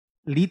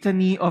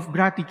Litany of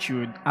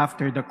Gratitude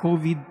after the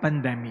COVID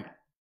pandemic.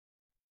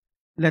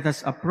 Let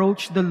us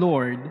approach the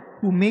Lord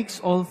who makes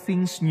all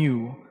things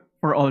new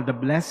for all the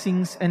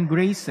blessings and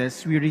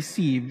graces we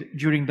received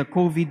during the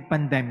COVID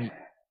pandemic.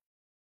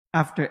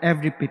 After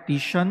every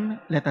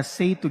petition, let us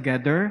say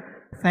together,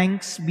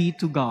 "Thanks be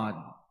to God."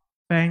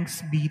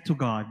 Thanks be to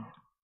God.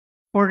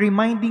 For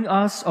reminding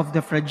us of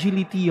the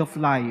fragility of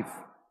life,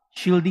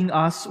 shielding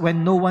us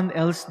when no one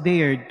else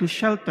dared to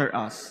shelter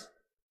us,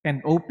 and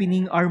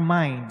opening our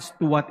minds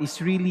to what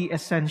is really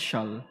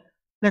essential,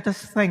 let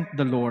us thank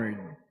the Lord.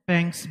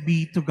 Thanks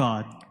be to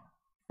God.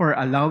 For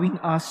allowing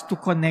us to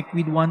connect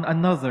with one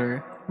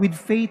another with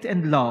faith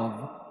and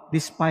love,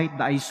 despite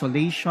the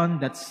isolation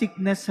that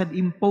sickness had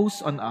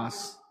imposed on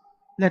us,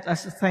 let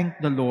us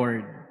thank the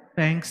Lord.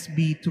 Thanks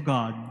be to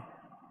God.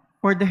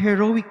 For the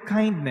heroic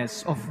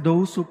kindness of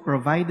those who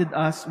provided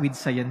us with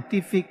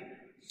scientific,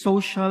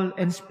 social,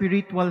 and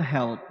spiritual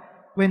help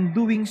when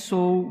doing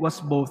so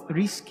was both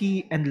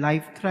risky and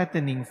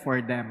life-threatening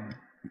for them,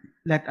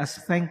 let us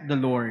thank the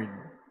Lord.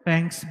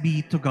 Thanks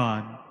be to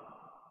God.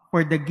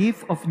 For the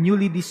gift of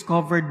newly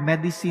discovered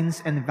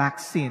medicines and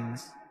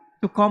vaccines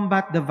to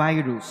combat the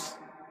virus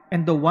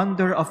and the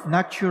wonder of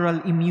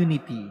natural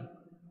immunity,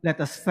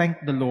 let us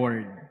thank the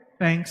Lord.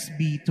 Thanks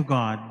be to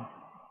God.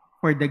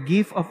 For the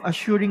gift of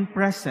assuring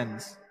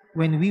presence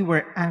when we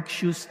were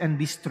anxious and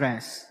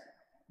distressed,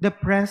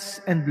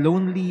 depressed and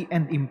lonely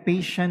and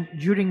impatient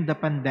during the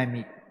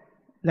pandemic,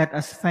 let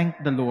us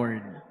thank the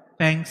Lord.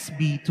 Thanks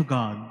be to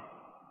God.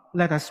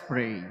 Let us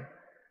pray.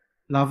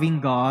 Loving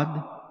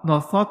God, no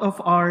thought of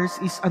ours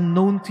is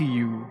unknown to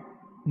you.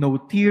 No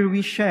tear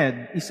we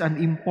shed is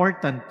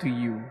unimportant to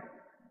you.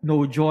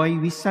 No joy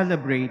we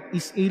celebrate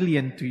is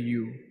alien to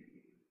you.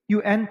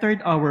 You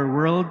entered our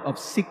world of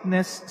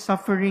sickness,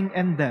 suffering,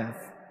 and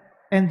death,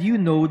 and you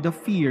know the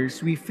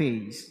fears we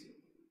face.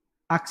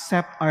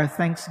 Accept our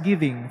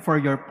thanksgiving for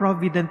your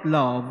provident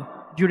love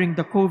during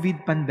the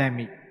COVID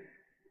pandemic.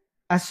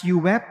 As you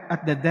wept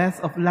at the death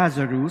of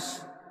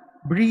Lazarus,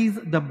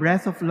 breathe the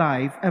breath of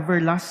life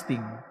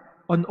everlasting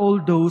on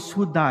all those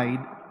who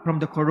died from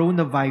the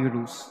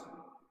coronavirus.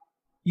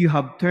 You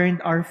have turned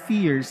our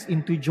fears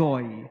into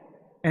joy,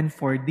 and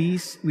for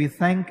this we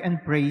thank and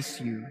praise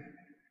you.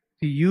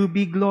 To you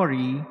be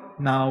glory,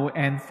 now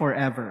and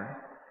forever.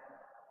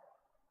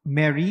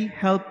 Mary,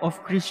 help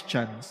of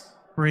Christians,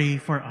 Pray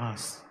for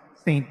us.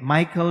 Saint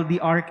Michael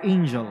the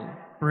Archangel,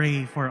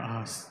 Pray for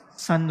us.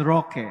 San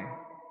Roque,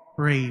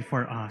 Pray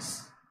for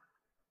us.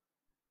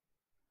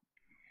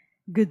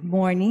 Good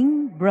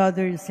morning,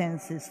 brothers and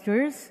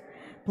sisters.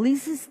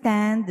 Please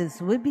stand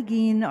as we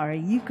begin our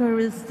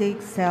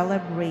Eucharistic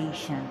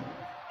celebration.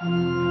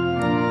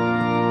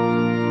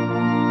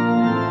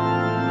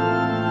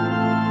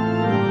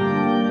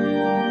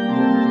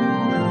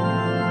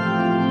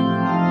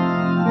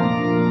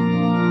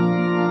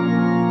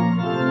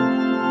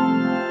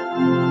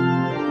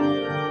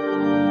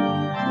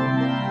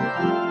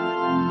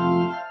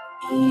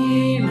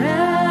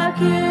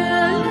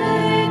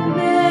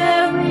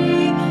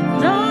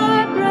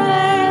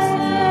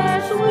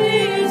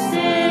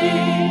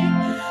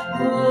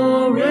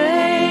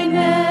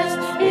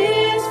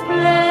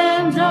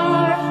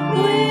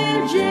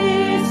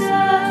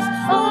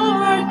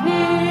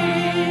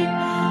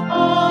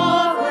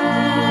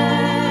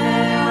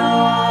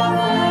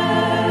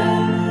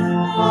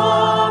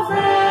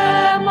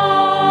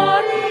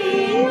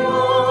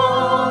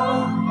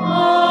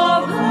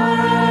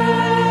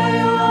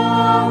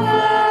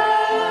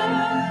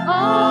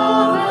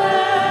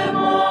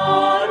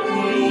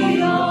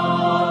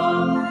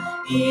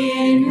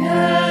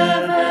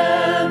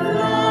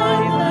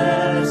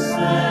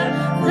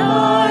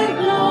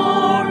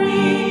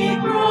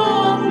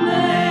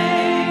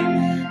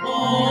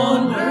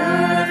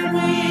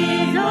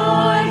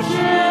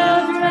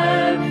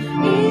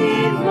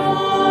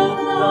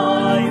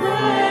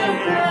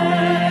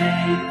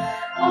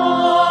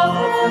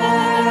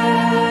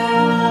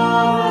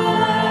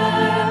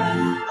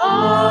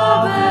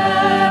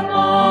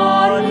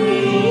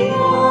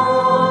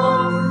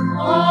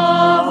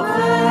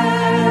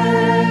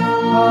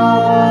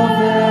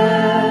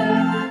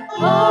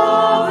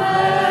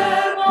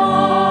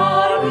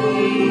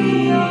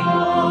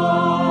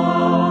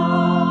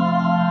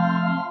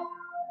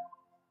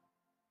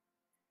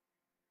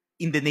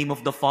 In the name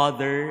of the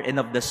Father, and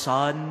of the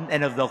Son,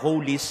 and of the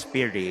Holy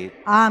Spirit.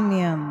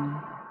 Amen.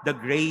 The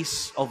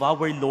grace of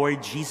our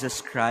Lord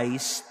Jesus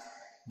Christ,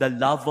 the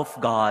love of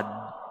God,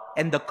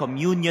 and the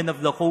communion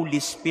of the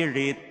Holy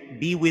Spirit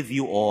be with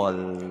you all.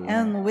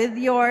 And with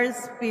your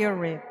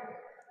spirit.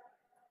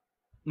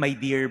 My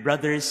dear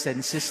brothers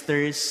and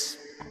sisters,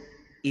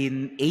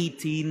 in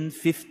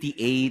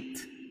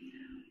 1858,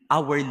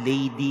 Our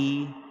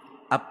Lady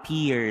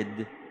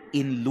appeared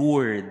in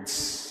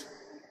Lourdes,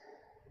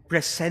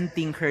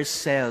 presenting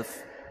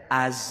herself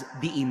as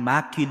the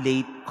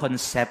Immaculate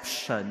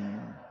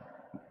Conception.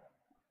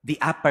 The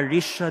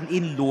apparition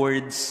in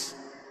Lourdes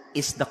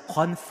is the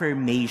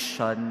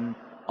confirmation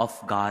of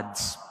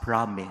God's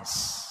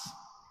promise.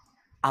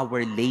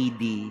 Our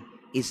Lady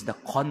is the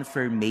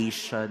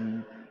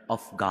confirmation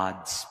of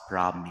God's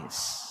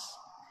promise.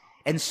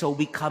 And so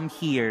we come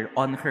here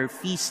on her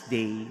feast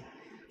day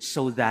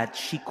so that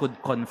she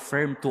could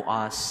confirm to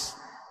us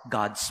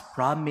God's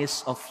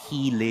promise of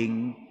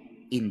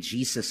healing in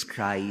Jesus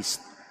Christ,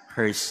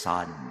 her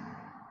Son.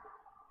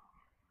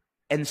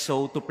 And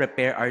so to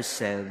prepare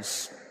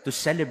ourselves to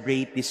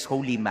celebrate this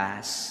Holy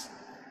Mass,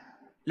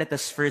 let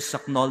us first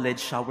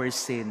acknowledge our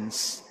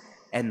sins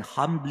and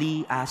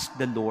humbly ask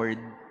the Lord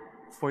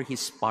for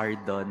His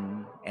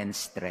pardon and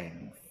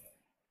strength.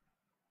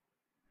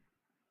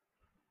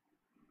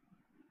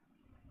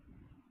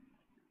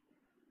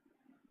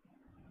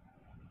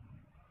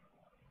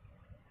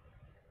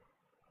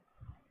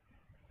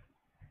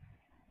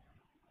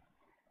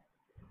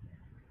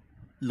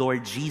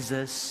 Lord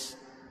Jesus,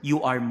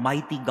 you are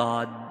mighty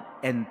God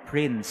and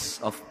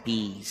Prince of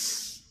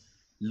Peace.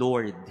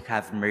 Lord,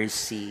 have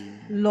mercy.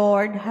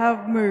 Lord,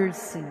 have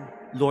mercy.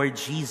 Lord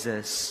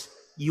Jesus,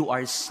 you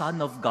are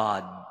Son of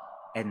God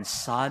and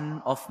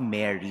Son of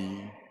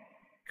Mary.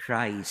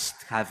 Christ,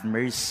 have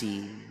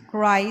mercy.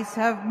 Christ,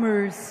 have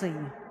mercy.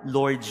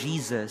 Lord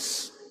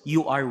Jesus,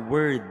 you are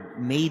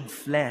Word made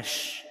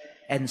flesh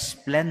and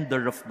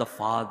splendor of the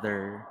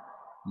Father.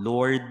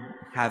 Lord,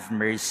 have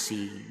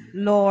mercy.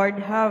 Lord,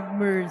 have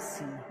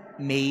mercy.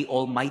 May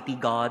Almighty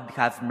God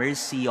have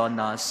mercy on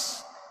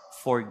us,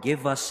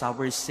 forgive us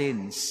our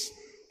sins,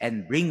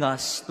 and bring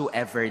us to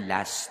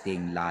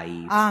everlasting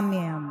life.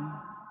 Amen.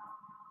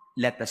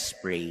 Let us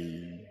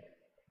pray.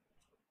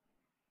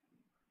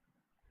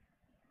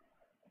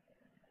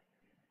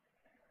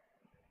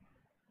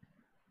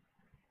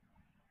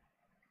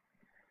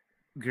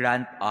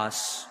 Grant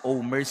us,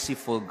 O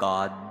merciful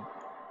God,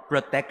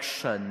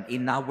 protection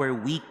in our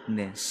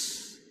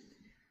weakness,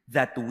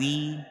 that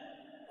we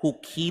who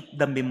keep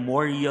the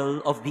memorial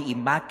of the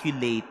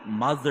Immaculate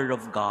Mother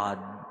of God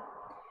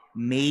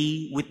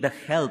may, with the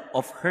help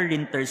of her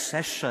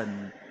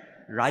intercession,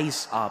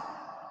 rise up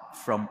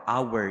from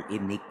our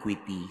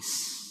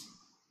iniquities.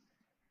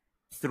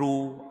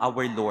 Through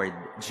our Lord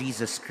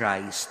Jesus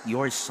Christ,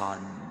 your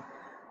Son,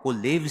 who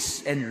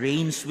lives and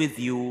reigns with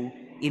you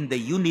in the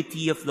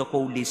unity of the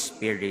Holy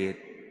Spirit,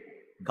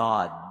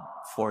 God,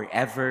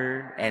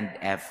 forever and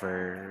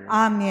ever.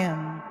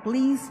 Amen.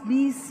 Please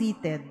be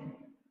seated.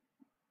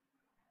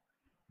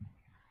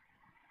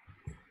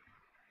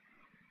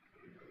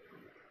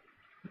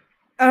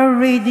 A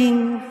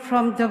reading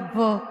from the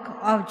book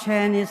of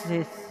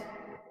Genesis.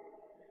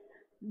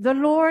 The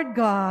Lord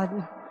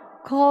God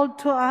called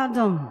to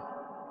Adam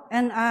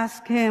and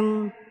asked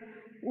him,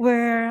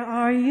 "Where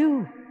are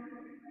you?"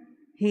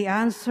 He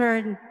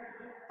answered,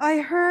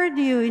 "I heard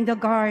you in the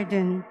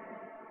garden,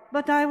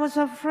 but I was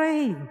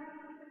afraid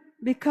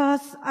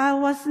because I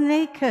was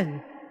naked,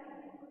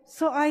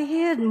 so I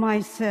hid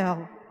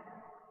myself."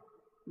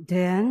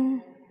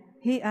 Then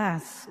he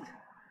asked,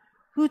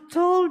 "Who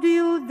told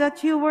you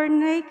that you were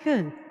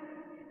naked?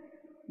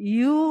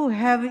 You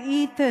have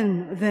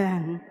eaten,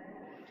 then,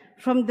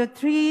 from the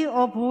tree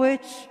of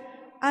which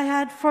I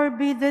had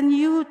forbidden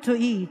you to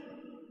eat."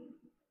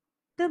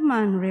 The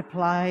man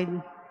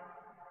replied,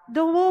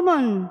 "The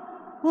woman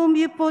whom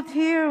you put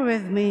here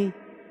with me,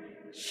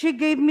 she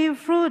gave me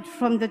fruit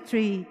from the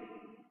tree,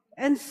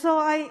 and so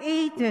I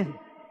ate it."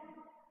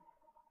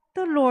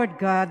 The Lord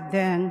God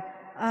then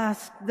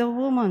asked the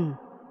woman,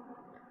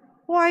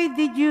 "Why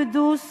did you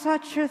do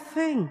such a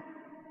thing?"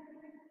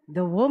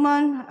 The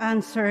woman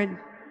answered,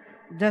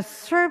 "The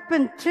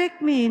serpent tricked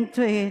me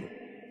into it,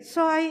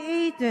 so I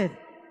ate it."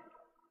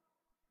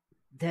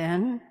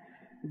 Then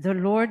the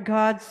Lord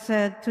God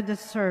said to the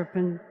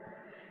serpent,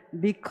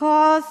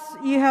 "Because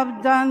you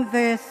have done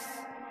this,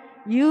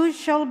 you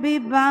shall be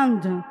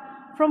banned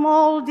from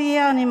all the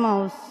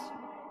animals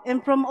and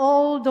from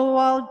all the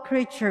wild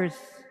creatures.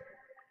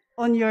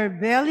 On your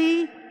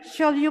belly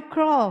shall you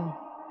crawl,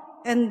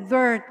 and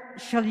dirt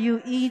shall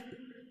you eat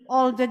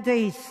all the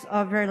days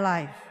of your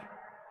life.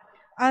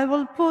 I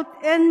will put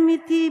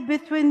enmity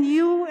between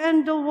you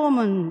and the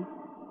woman,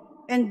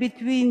 and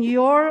between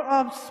your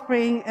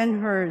offspring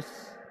and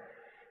hers.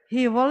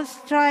 He will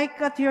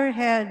strike at your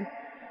head,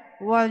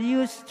 while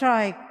you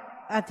strike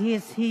at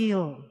his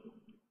heel."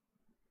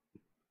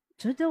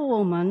 To the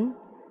woman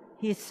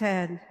he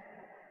said,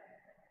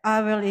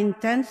 "I will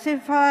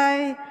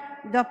intensify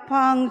the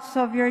pangs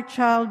of your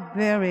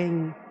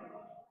childbearing.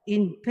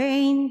 In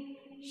pain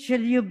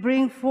shall you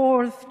bring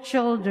forth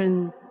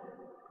children,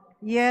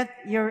 yet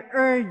your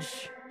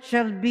urge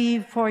shall be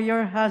for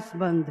your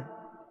husband,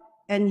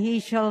 and he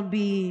shall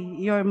be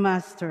your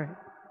master."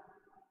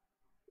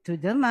 To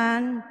the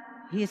man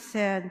he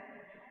said,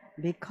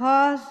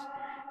 "Because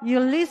you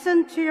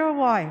listened to your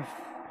wife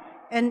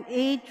and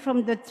ate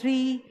from the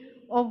tree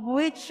of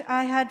which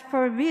I had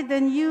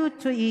forbidden you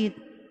to eat,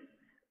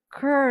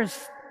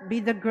 cursed be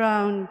the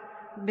ground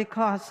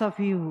because of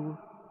you.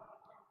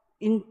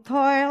 In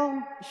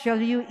toil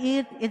shall you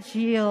eat its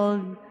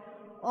yield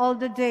all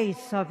the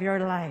days of your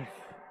life.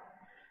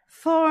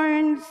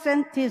 Thorns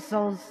and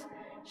thistles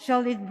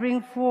shall it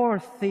bring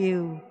forth to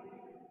you.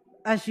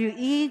 As you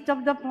eat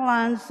of the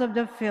plants of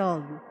the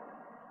field,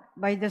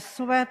 By the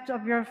sweat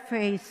of your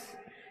face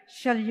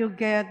shall you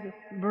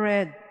get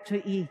bread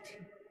to eat,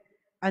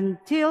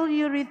 until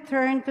you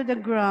return to the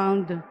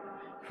ground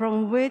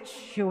from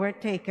which you were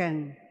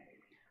taken.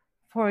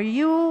 For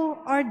you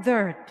are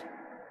dirt,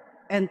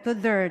 and to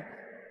dirt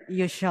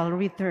you shall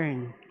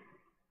return.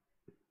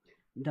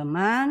 The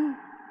man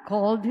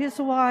called his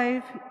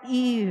wife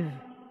Eve,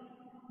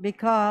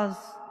 because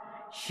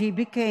she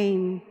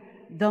became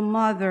the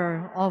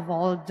mother of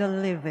all the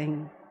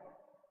living.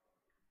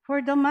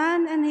 For the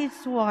man and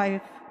his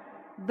wife,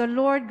 the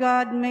Lord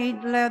God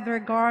made leather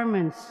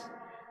garments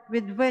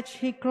with which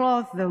he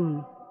clothed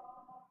them.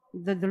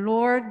 The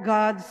Lord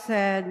God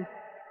said,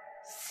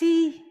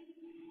 "See,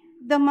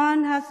 the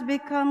man has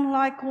become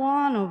like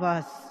one of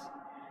us,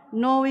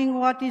 knowing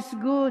what is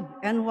good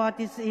and what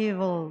is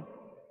evil.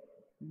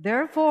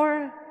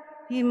 Therefore,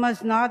 he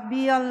must not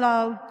be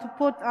allowed to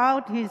put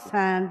out his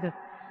hand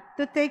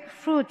to take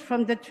fruit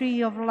from the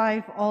tree of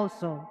life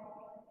also,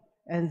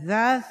 and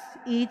thus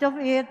eat of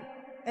it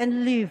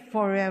and live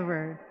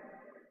forever."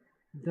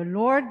 The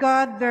Lord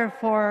God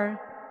therefore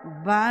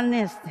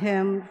banished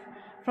him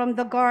from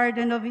the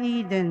Garden of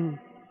Eden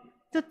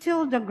to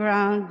till the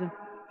ground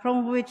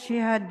from which he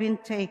had been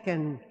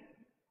taken.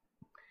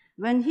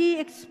 When he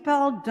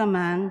expelled the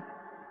man,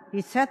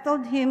 he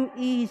settled him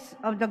east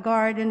of the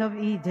Garden of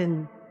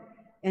Eden,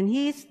 and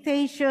he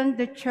stationed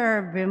the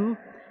cherubim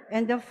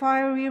and the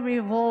fiery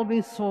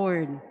revolving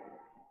sword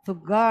to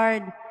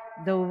guard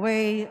the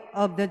way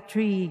of the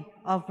tree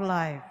of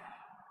life.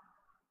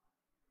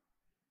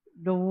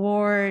 The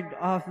word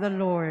of the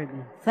Lord.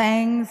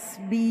 Thanks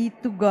be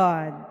to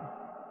God.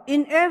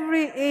 In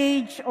every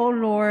age, O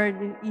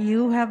Lord,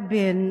 you have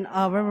been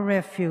our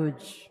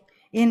refuge.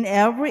 In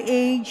every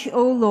age,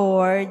 O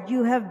Lord,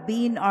 you have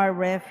been our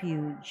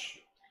refuge.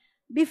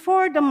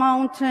 Before the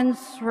mountains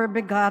were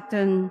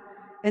begotten,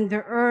 and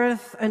the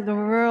earth and the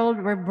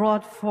world were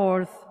brought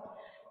forth,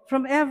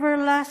 from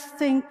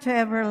everlasting to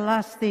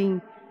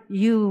everlasting,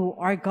 you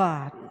are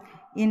God.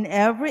 In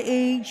every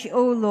age,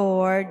 O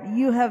Lord,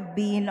 you have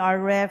been our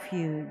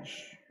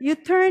refuge. You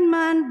turn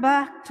man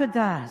back to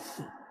dust,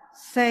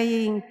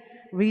 saying,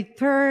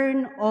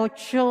 "Return, O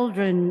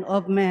children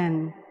of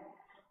men."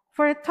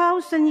 For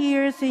 1,000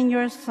 years in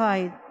your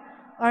sight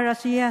are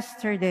as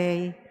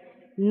yesterday,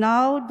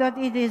 now that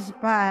it is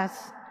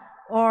past,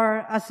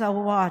 or as a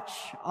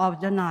watch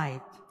of the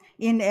night.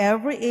 In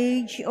every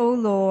age, O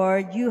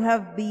Lord, you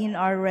have been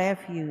our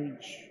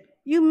refuge.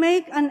 You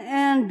make an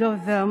end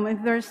of them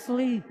in their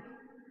sleep.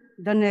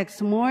 The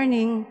next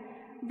morning,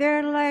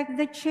 they're like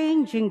the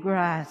changing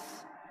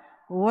grass,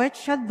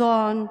 which at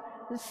dawn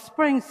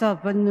springs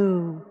up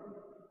anew,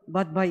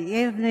 but by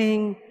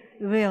evening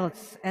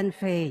wilts and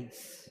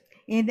fades.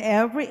 In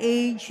every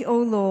age, O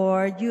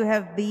Lord, you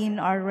have been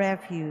our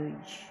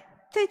refuge.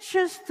 Teach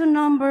us to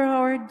number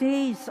our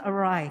days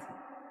aright,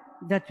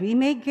 that we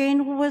may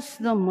gain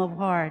wisdom of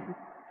heart.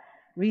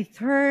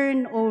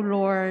 Return, O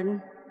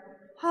Lord.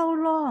 How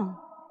long?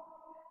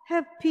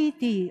 Have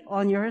pity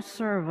on your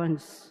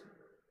servants.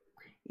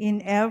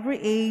 In every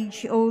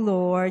age, O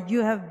Lord,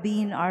 you have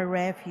been our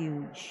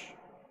refuge.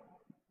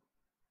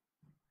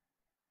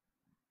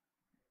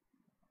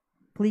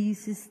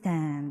 Please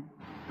stand.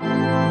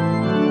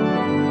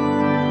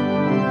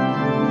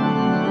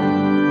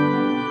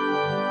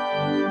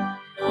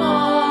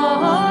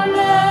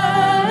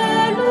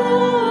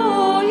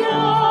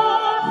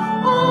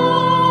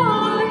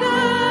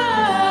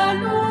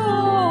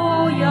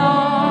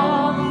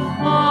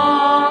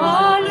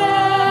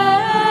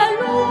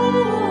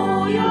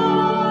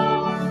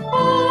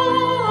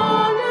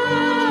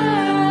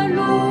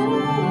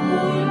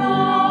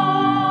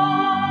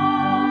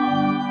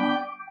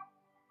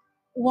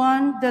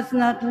 One does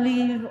not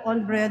live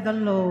on bread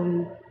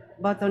alone,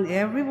 but on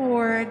every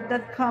word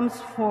that comes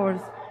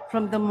forth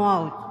from the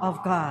mouth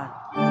of God.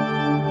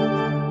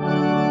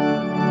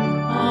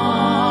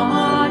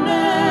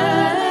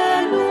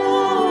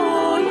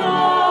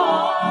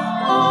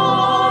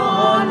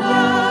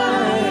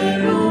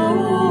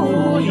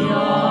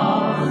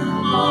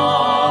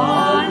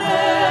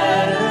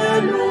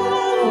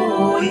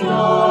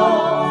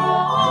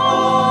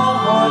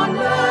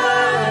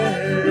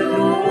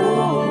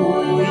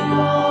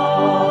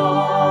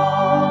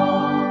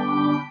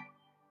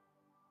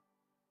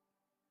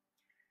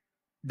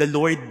 The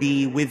Lord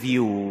be with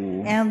you.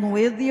 And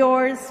with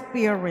your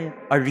spirit.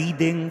 A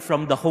reading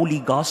from the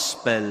Holy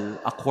Gospel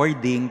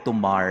according to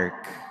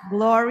Mark.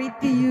 Glory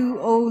to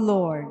you, O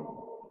Lord.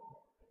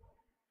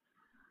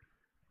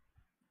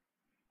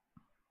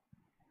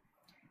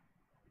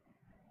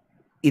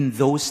 In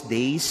those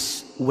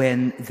days,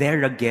 when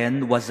there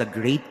again was a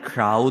great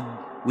crowd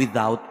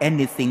without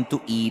anything to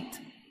eat,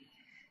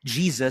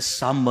 Jesus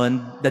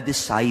summoned the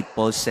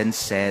disciples and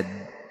said,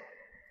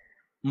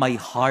 "My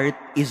heart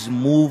is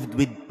moved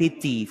with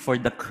pity for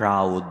the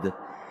crowd,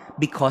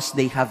 because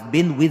they have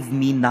been with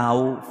me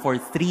now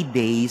for 3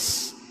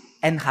 days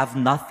and have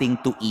nothing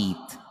to eat.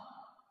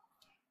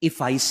 If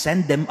I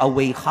send them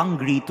away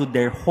hungry to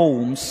their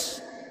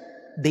homes,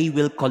 they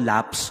will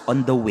collapse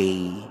on the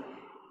way,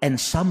 and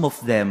some of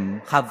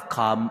them have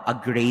come a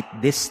great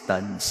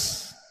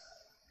distance."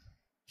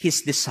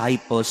 His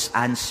disciples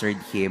answered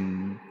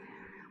him,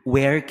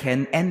 "Where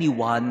can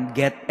anyone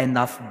get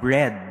enough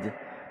bread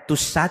to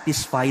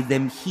satisfy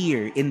them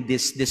here in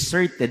this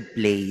deserted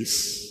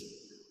place?"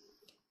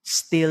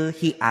 Still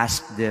he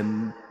asked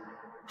them,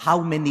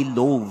 "How many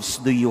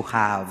loaves do you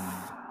have?"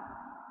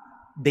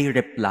 They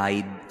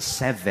replied,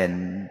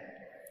 "7."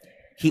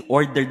 He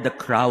ordered the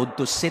crowd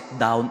to sit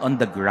down on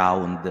the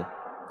ground.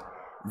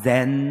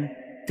 Then,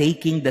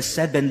 taking the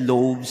 7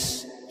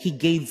 loaves, he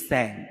gave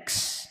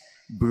thanks,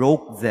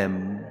 broke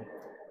them,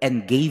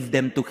 and gave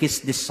them to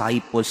his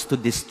disciples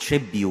to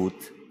distribute,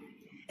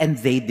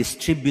 and they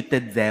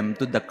distributed them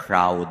to the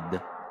crowd.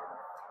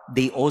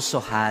 They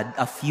also had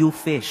a few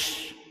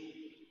fish.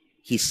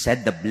 He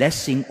said the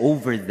blessing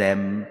over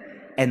them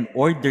and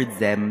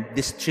ordered them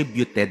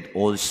distributed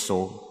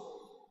also.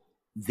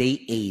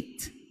 They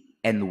ate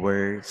and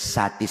were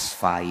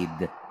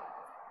satisfied.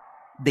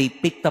 They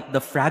picked up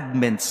the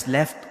fragments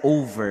left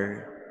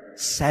over,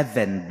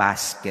 7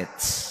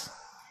 baskets.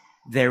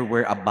 There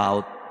were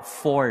about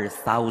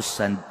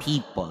 4,000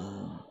 people.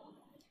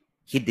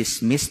 He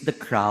dismissed the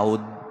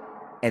crowd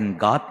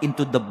and got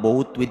into the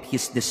boat with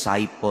his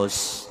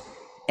disciples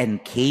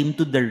and came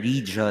to the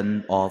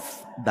region of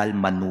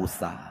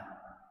Dalmanutha.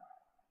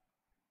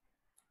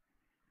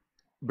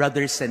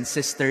 Brothers and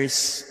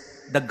sisters,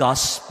 the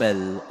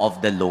Gospel of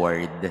the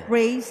Lord.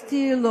 Praise to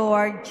you,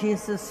 Lord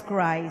Jesus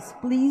Christ.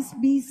 Please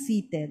be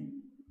seated.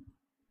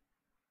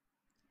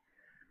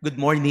 Good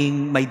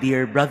morning, my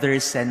dear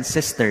brothers and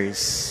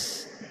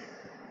sisters.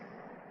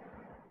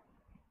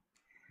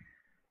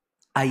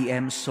 I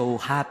am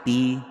so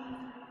happy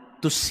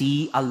to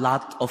see a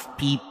lot of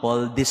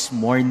people this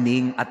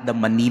morning at the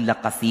Manila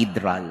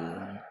Cathedral.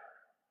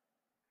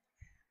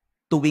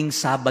 Tuwing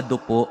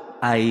Sabado po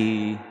ay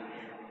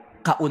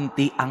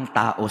kaunti ang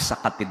tao sa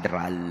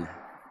katedral.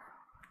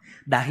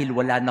 Dahil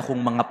wala na kong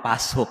mga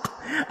pasok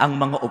ang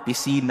mga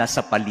opisina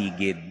sa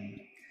paligid.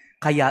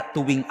 Kaya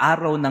tuwing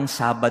araw ng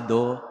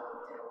Sabado,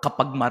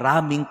 kapag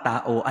maraming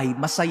tao ay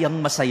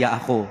masayang-masaya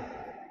ako.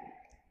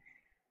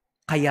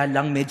 Kaya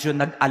lang medyo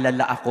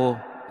nag-alala ako.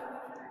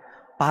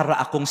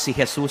 Para akong si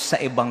Jesus sa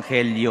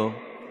Ebanghelyo.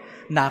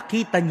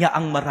 Nakita niya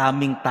ang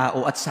maraming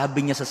tao at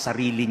sabi niya sa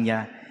sarili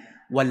niya,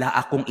 wala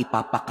akong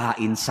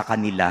ipapakain sa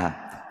kanila.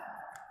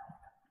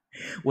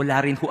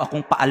 Wala rin ho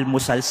akong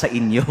paalmusal sa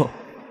inyo,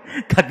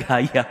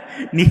 kagaya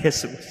ni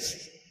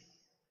Jesus.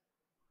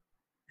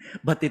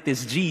 But it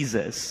is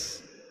Jesus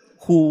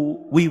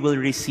who we will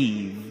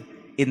receive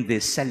in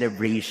this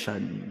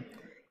celebration.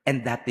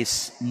 And that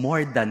is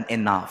more than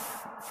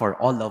enough for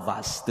all of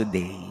us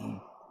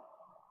today.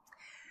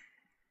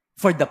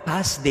 For the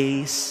past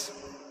days,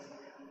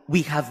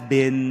 we have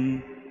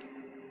been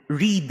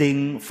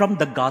reading from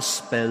the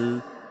Gospel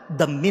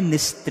the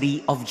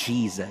ministry of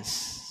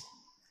Jesus.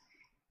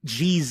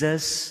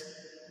 Jesus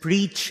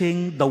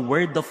preaching the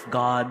Word of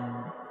God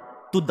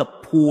to the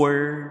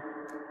poor,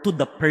 to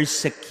the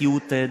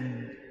persecuted.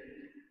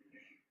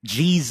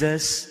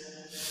 Jesus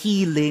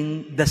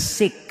healing the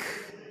sick,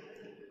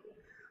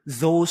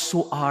 those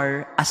who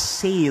are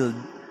assailed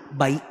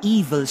by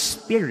evil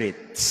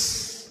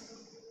spirits.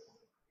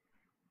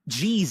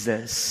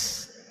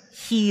 Jesus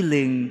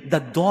healing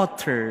the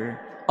daughter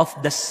of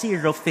the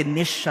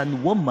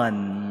Syrophoenician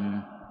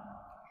woman.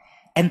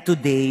 And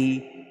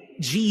today,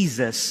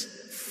 Jesus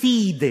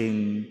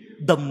feeding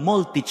the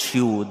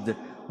multitude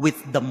with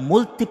the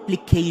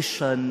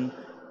multiplication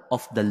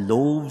of the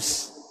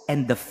loaves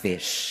and the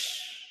fish.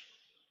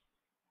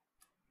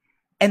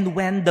 And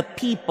when the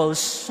people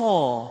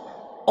saw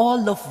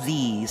all of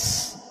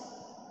these,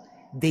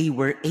 they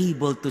were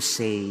able to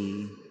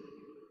say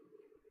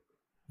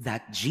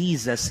that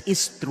Jesus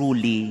is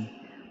truly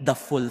the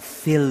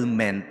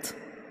fulfillment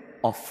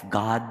of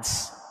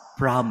God's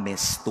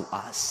promise to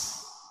us.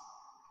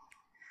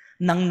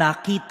 Nang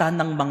nakita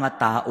ng mga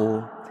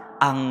tao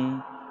ang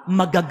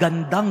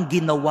magagandang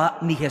ginawa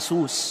ni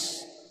Jesus,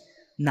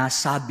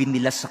 nasabi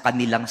nila sa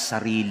kanilang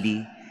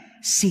sarili,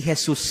 si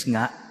Jesus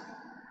nga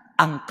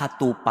ang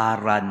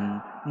katuparan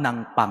ng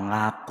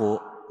pangako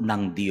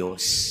ng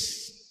Diyos.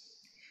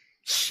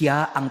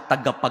 Siya ang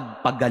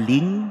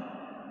tagapagpagaling,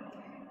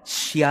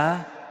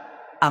 siya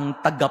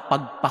ang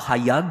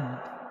tagapagpahayag,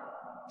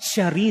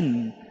 siya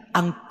rin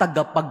ang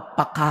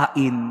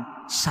tagapagpakain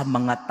sa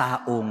mga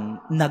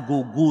taong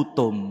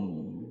nagugutom.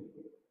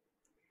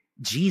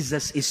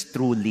 Jesus is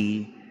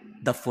truly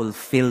the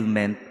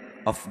fulfillment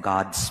of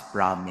God's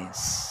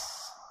promise.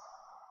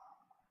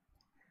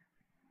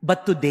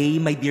 But today,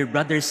 my dear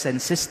brothers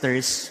and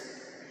sisters,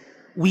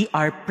 we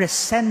are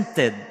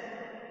presented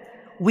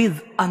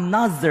with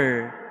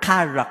another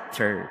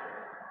character,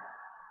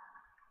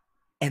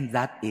 and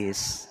that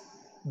is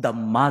the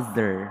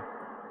mother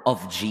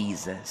of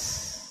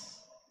Jesus.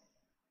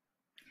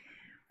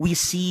 We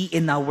see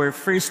in our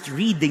first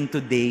reading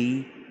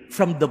today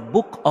from the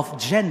book of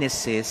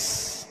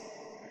Genesis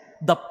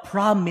the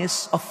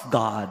promise of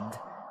God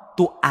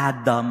to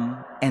Adam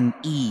and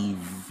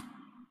Eve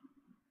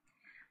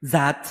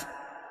that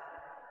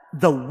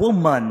the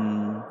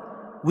woman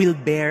will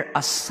bear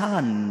a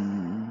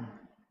son,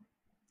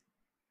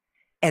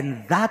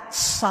 and that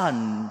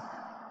son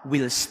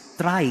will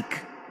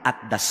strike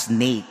at the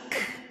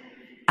snake,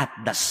 at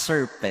the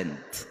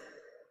serpent.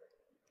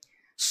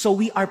 So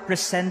we are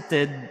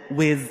presented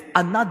with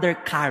another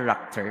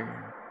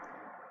character,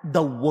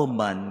 the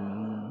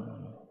woman.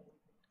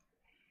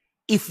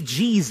 If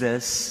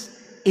Jesus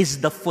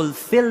is the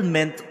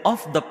fulfillment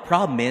of the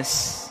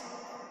promise,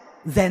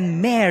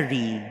 then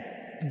Mary,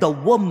 the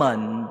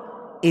woman,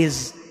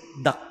 is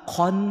the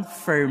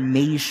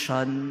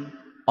confirmation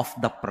of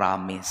the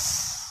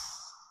promise.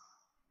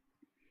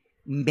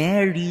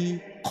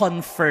 Mary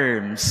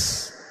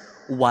confirms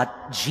what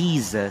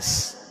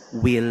Jesus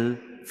will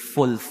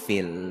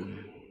fulfill.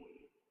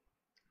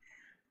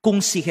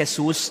 Kung si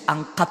Jesus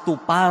ang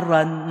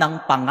katuparan ng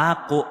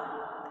pangako,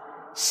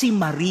 si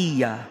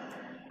Maria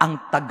ang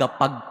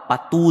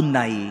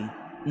tagapagpatunay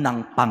ng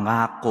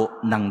pangako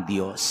ng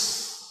Diyos.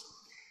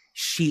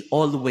 She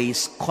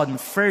always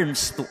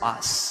confirms to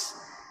us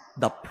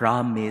the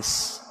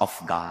promise of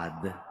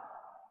God.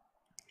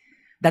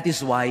 That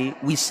is why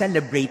we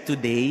celebrate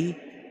today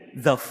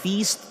the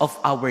feast of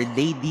Our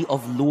Lady of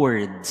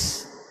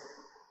Lourdes.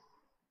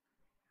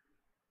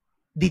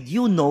 Did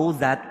you know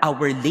that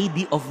Our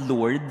Lady of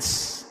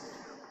Lourdes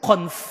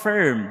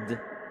confirmed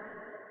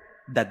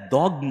the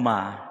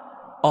dogma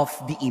of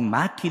the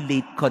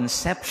Immaculate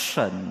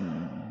Conception?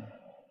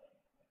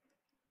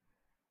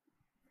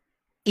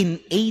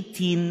 In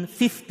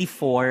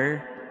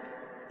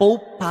 1854,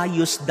 Pope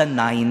Pius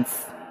IX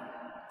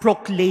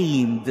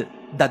proclaimed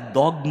the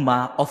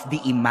dogma of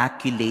the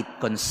Immaculate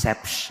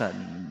Conception.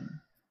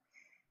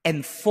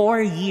 And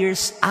 4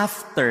 years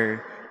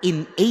after,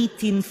 in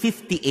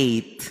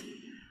 1858,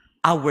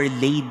 Our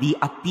Lady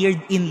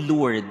appeared in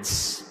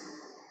Lourdes.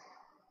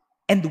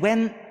 And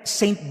when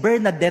Saint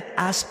Bernadette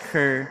asked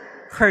her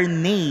her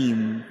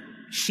name,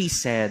 she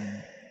said,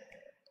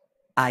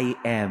 "I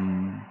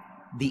am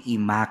the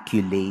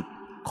Immaculate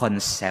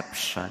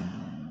Conception."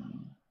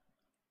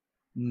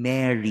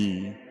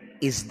 Mary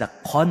is the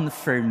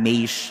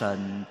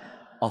confirmation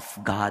of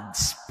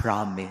God's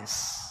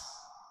promise.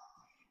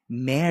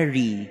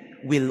 Mary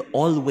will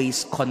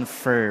always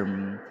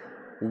confirm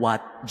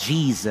what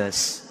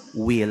Jesus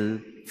will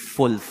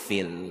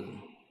fulfill.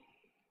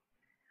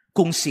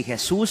 Kung si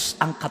Jesus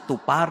ang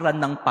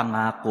katuparan ng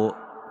pangako,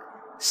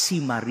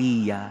 si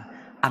Maria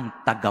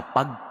ang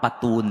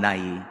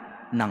tagapagpatunay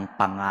ng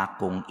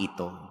pangakong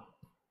ito.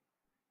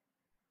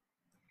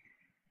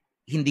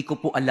 Hindi ko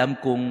po alam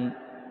kung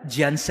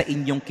diyan sa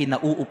inyong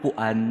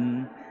kinauupuan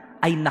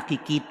ay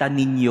nakikita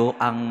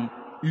ninyo ang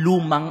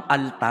lumang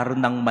altar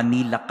ng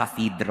Manila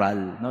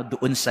Cathedral, no?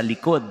 Doon sa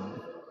likod.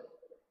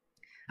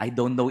 I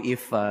don't know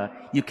if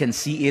you can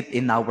see it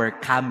in our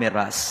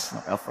cameras,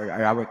 or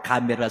our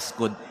cameras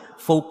could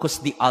focus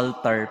the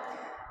altar.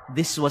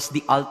 This was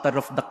the altar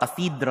of the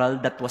cathedral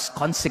that was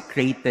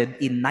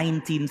consecrated in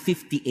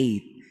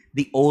 1958,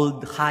 the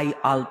old high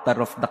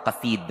altar of the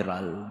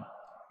cathedral.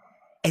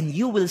 And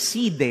you will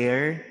see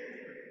there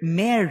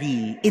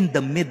Mary in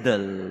the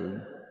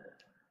middle.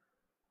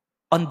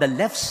 On the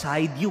left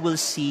side, you will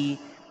see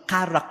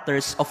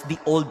characters of the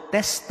Old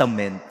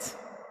Testament.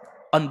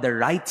 On the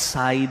right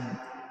side,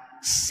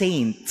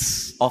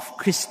 saints of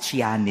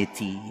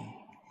Christianity.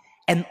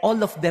 And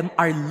all of them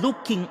are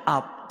looking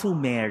up to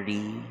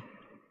Mary,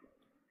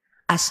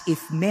 as if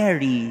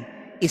Mary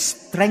is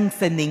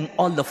strengthening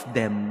all of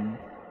them,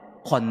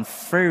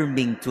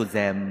 confirming to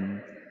them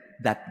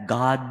that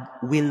God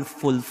will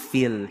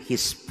fulfill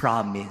His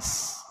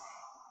promise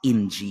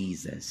in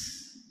Jesus.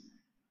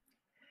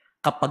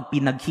 Kapag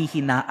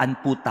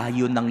pinaghihinaan po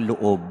tayo ng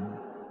loob,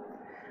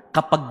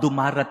 kapag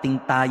dumarating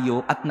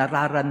tayo at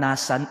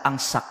nararanasan ang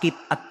sakit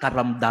at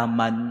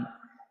karamdaman,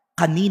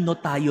 kanino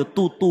tayo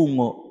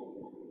tutungo?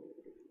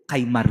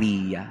 Kay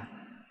Maria.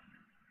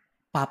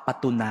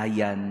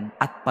 Papatunayan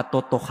at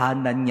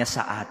patotohanan niya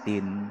sa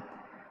atin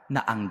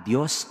na ang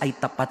Diyos ay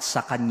tapat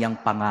sa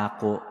kanyang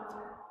pangako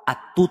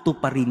at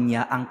tutuparin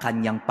niya ang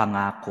kanyang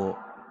pangako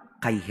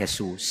kay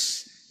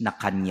Jesus na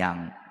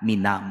kanyang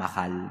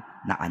minamahal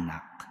na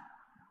anak.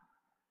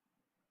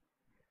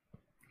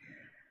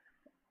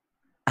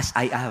 As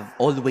I have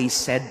always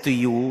said to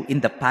you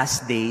in the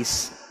past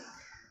days,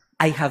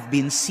 I have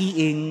been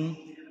seeing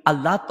a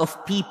lot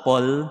of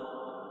people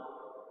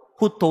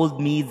who told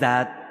me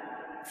that,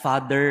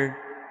 "Father,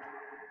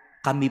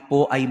 kami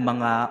po ay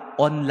mga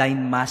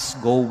online mass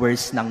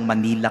goers ng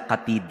Manila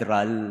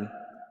Cathedral.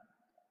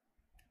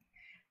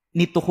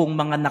 Nito kong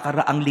mga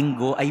nakaraang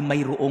linggo ay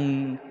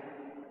mayroong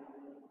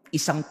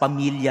isang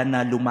pamilya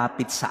na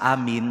lumapit sa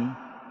amin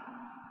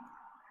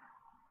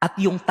at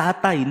yung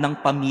tatay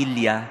ng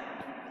pamilya,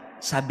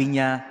 sabi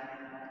niya,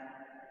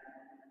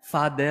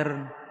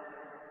 Father,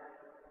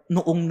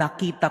 noong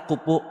nakita ko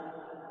po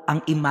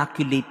ang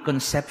Immaculate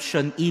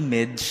Conception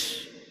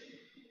image,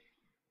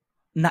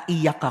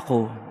 naiyak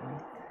ako.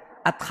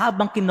 At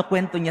habang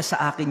kinukwento niya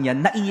sa akin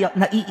yan,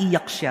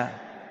 naiiyak siya.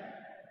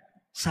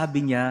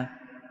 Sabi niya,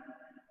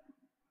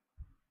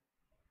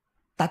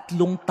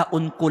 3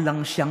 taon ko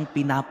lang siyang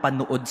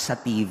pinapanood sa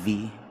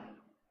TV.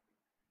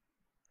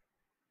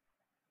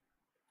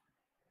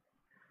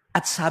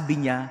 At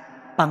sabi niya,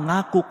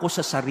 pangako ko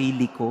sa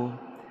sarili ko,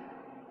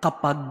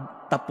 kapag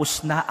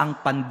tapos na ang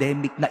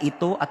pandemic na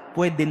ito at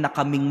pwede na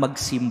kaming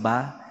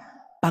magsimba,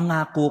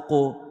 pangako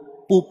ko,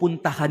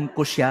 pupuntahan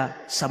ko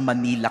siya sa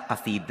Manila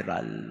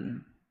Cathedral.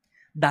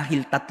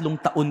 Dahil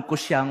 3 taon ko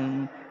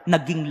siyang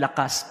naging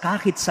lakas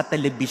kahit sa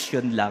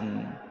telebisyon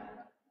lang.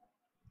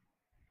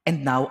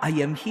 And now I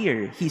am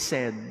here, he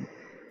said.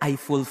 I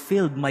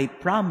fulfilled my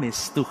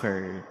promise to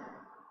her.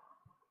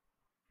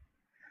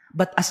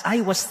 But as I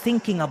was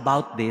thinking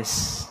about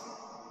this,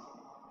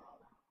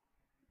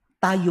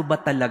 tayo ba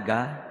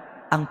talaga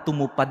ang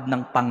tumupad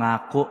ng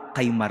pangako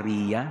kay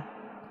Maria?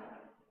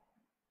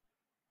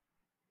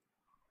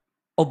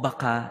 O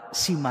baka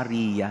si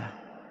Maria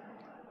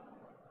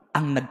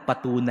ang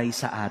nagpatunay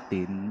sa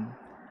atin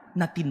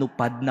na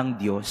tinupad ng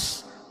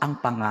Diyos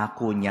ang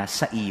pangako niya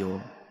sa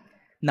iyo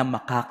na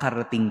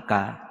makakarating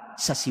ka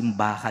sa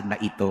simbahan na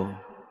ito.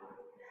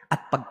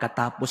 At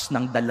pagkatapos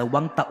ng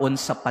 2 taon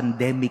sa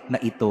pandemic na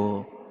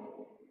ito,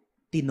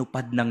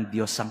 tinupad ng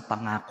Diyos ang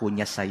pangako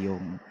niya sa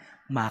iyong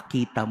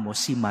makita mo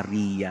si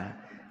Maria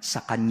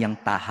sa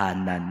kanyang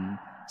tahanan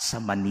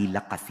sa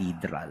Manila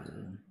Cathedral.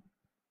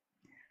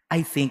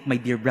 I think, my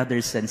dear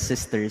brothers and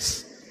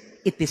sisters,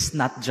 it is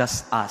not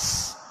just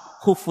us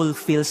who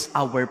fulfills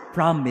our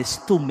promise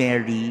to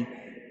Mary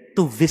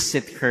to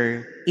visit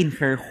her in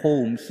her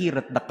home here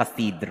at the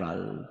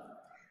cathedral.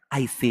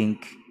 I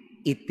think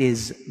it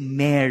is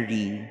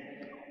Mary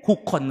who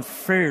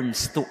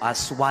confirms to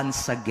us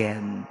once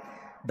again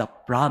the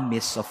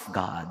promise of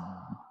God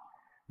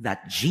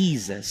that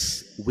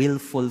Jesus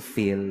will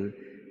fulfill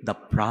the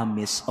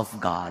promise of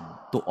God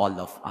to all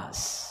of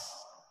us.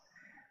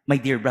 My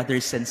dear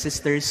brothers and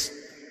sisters,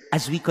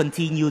 as we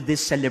continue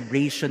this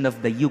celebration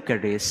of the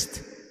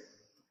Eucharist,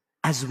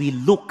 as we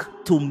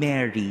look to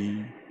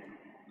Mary,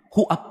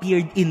 who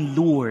appeared in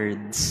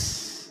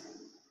Lourdes,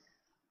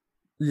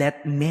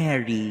 let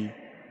Mary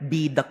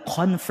be the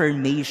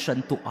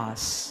confirmation to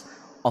us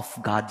of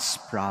God's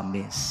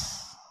promise.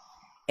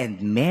 And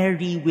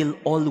Mary will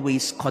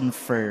always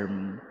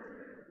confirm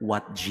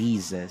what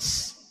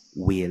Jesus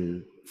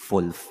will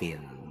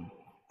fulfill.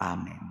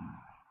 Amen.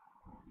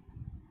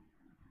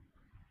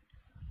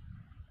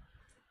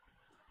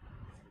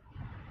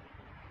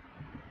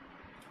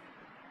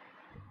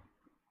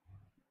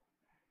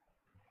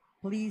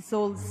 Please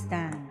all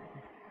stand.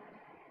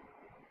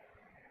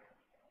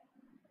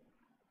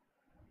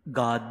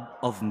 God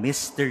of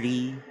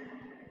mystery,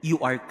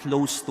 you are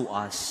close to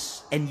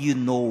us and you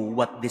know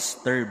what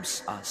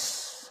disturbs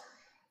us.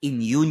 In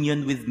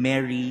union with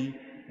Mary,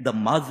 the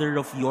mother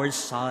of your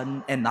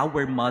Son and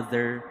our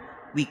mother,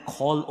 we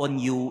call on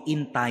you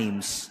in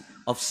times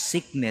of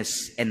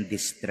sickness and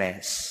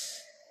distress.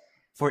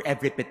 For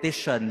every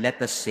petition, let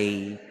us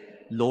say,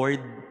 Lord,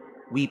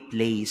 we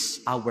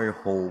place our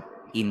hope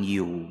in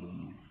you.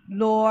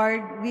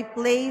 Lord, we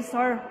place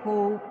our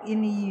hope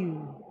in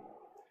you.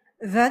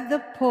 That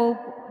the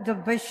Pope, the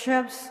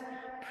bishops,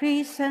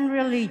 priests, and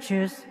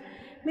religious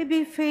may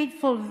be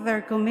faithful to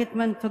their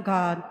commitment to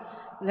God,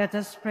 let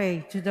us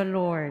pray to the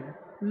Lord.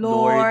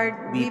 Lord,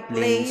 we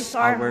place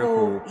our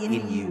hope in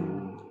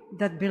you.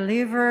 That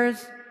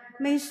believers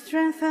may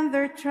strengthen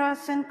their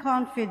trust and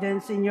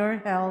confidence in your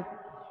help,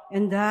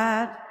 and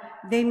that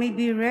they may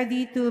be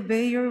ready to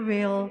obey your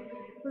will,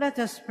 let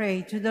us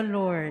pray to the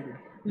Lord.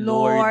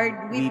 Lord,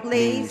 we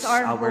place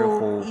our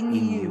hope in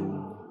you.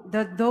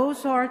 That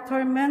those who are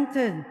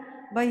tormented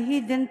by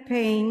hidden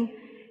pain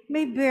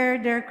may bear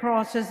their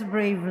crosses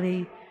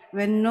bravely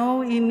when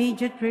no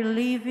immediate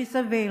relief is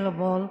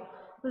available,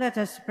 let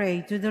us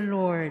pray to the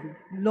Lord.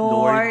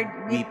 Lord,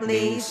 we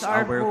place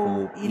our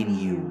hope in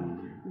you.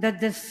 That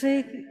the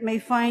sick may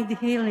find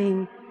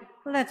healing,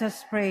 let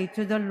us pray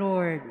to the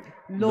Lord.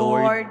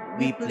 Lord,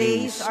 we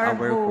place our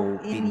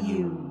hope in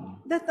you.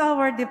 That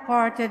our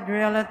departed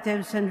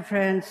relatives and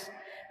friends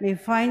may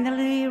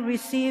finally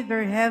receive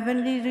their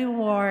heavenly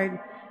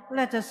reward,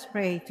 let us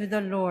pray to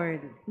the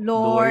Lord.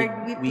 Lord,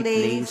 we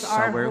place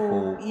our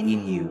hope in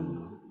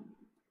you.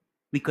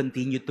 We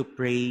continue to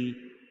pray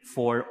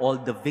for all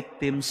the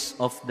victims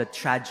of the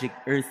tragic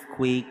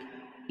earthquake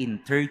in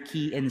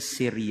Turkey and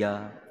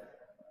Syria,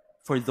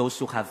 for those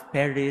who have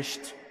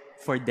perished,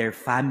 for their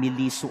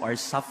families who are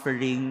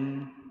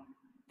suffering,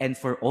 and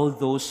for all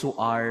those who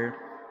are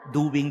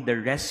doing the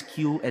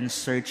rescue and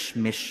search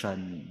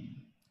mission.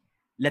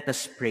 Let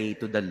us pray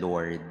to the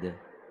Lord.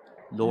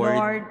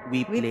 Lord,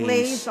 we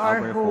place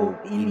our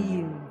hope in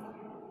you.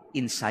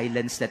 In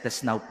silence, let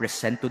us now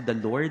present to the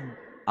Lord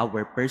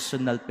our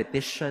personal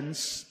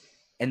petitions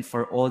and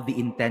for all the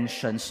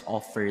intentions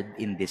offered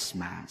in this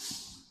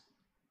Mass.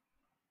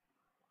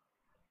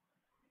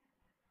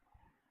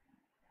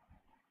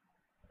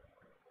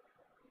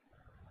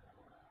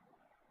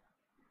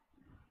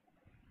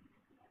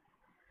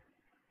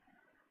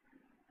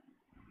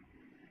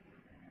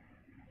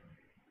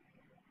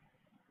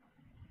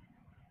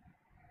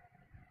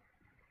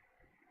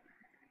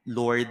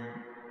 Lord,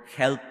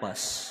 help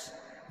us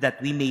that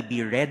we may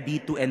be ready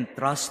to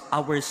entrust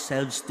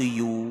ourselves to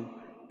you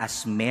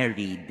as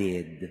Mary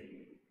did.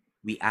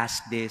 We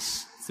ask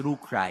this through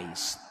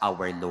Christ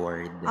our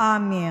Lord.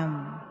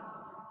 Amen.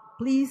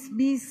 Please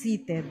be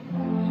seated.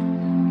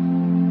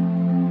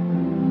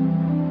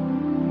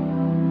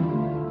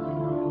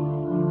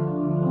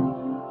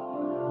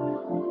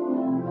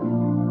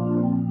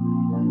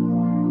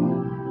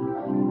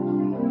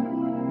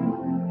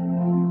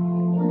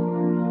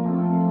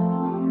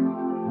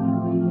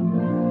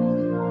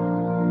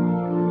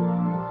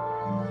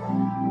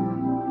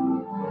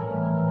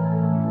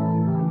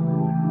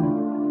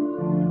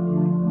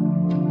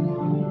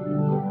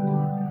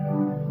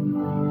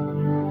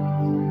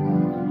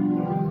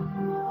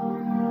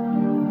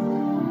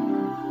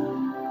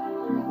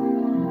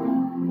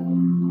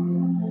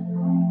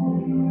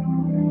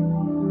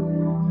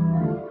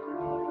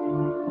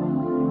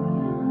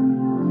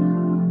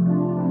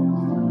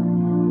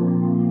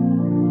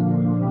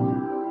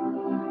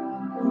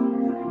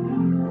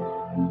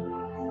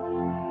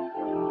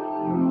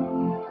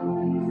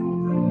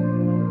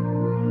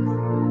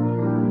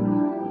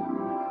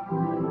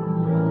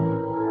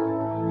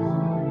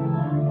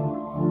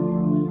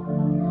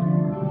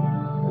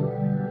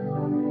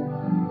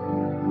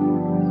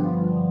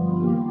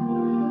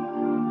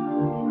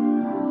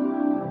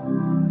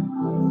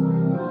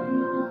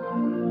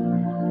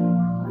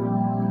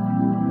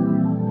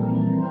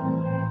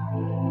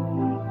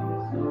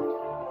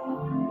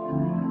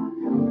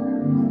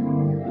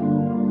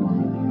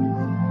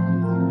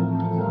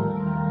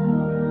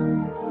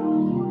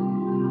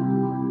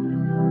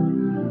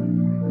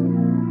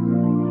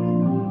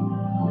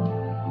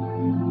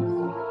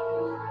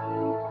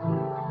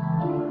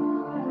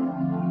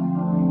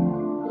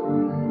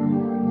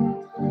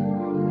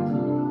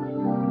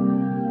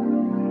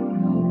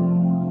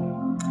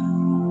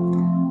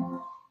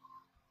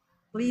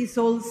 Please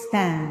all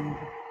stand.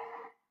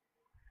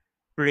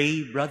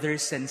 Pray,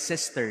 brothers and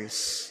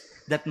sisters,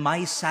 that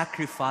my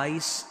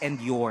sacrifice and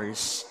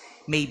yours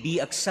may be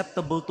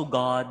acceptable to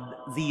God,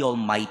 the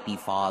Almighty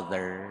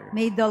Father.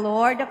 May the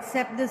Lord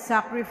accept the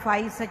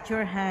sacrifice at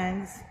your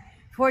hands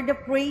for the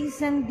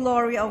praise and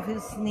glory of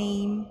his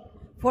name,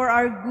 for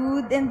our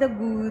good and the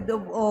good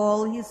of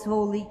all his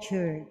holy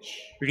church.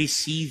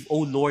 Receive,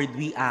 O Lord,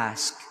 we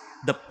ask,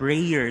 the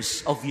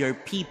prayers of your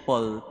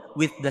people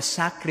with the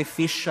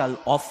sacrificial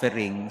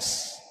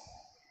offerings,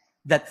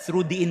 that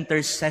through the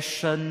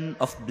intercession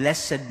of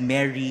Blessed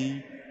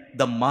Mary,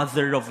 the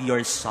mother of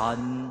your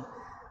Son,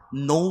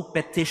 no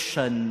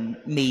petition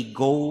may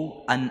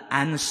go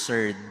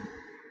unanswered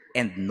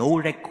and no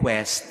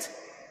request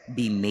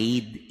be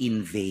made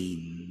in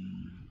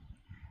vain.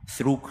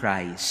 Through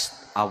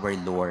Christ our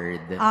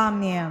Lord.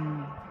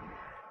 Amen.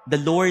 The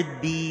Lord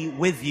be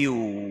with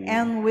you.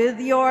 And with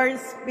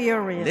your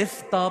spirit.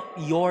 Lift up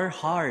your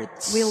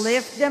hearts. We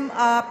lift them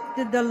up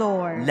to the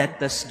Lord. Let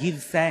us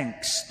give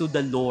thanks to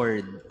the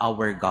Lord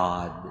our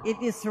God. It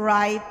is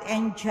right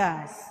and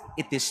just.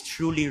 It is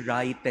truly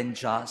right and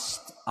just,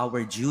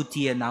 our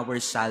duty and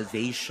our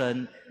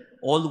salvation,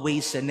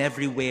 always and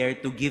everywhere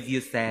to give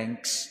you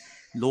thanks,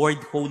 Lord,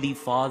 Holy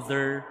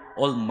Father,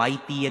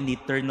 Almighty and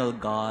eternal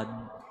God,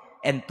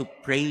 and to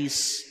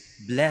praise,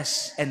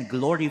 bless, and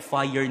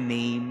glorify your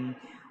name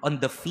on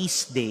the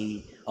feast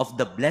day of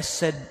the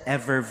Blessed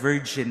Ever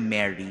Virgin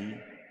Mary.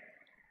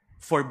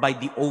 For by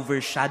the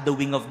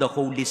overshadowing of the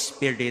Holy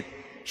Spirit,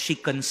 she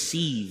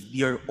conceived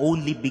your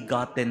only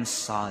begotten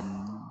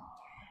Son,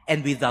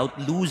 and without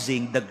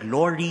losing the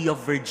glory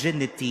of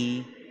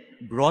virginity,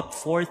 brought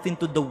forth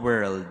into the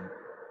world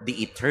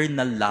the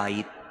eternal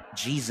light,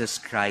 Jesus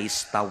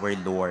Christ our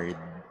Lord.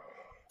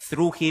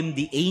 Through him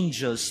the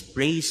angels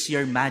praise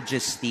your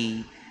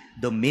majesty,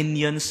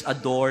 dominions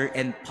adore,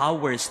 and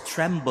powers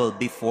tremble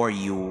before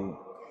you.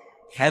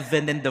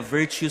 Heaven and the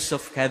virtues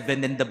of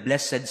heaven and the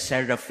blessed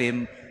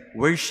seraphim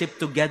worship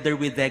together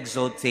with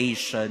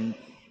exaltation.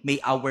 May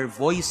our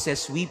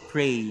voices, we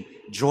pray,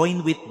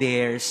 join with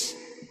theirs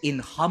in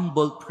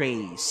humble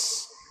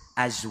praise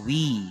as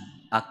we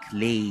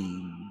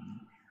acclaim.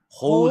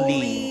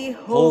 Holy,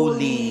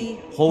 holy,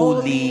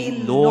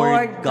 holy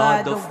Lord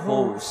God of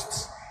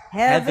hosts,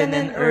 heaven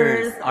and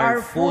earth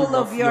are full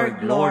of your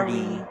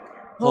glory.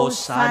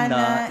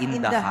 Hosanna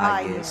in the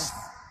highest.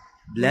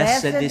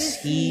 Blessed is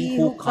he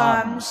who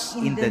comes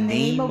in the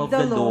name of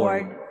the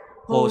Lord.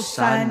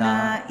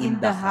 Hosanna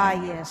in the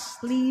highest.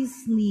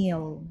 Please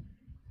kneel.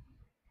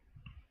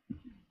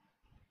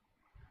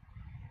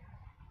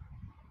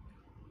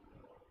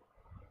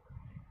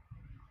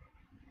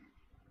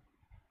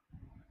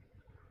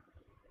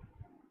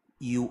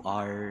 You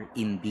are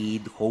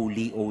indeed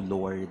holy, O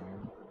Lord,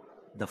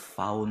 the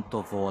fount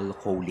of all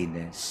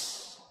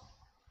holiness.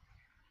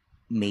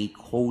 Make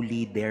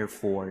holy,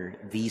 therefore,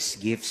 these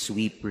gifts,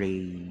 we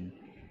pray,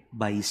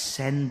 by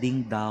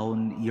sending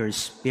down your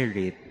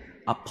Spirit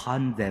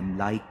upon them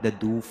like the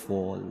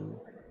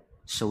dewfall,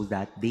 so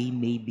that they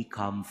may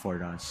become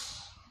for us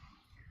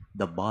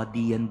the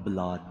body and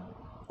blood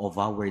of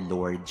our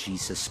Lord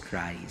Jesus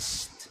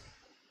Christ.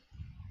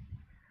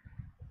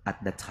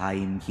 At the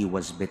time he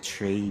was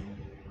betrayed,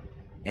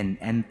 and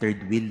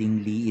entered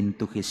willingly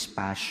into his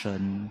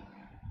passion,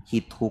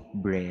 he took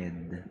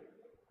bread,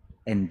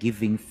 and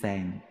giving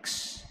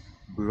thanks,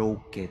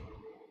 broke it,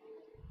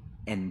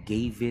 and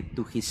gave it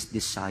to his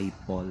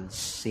disciples,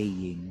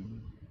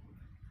 saying,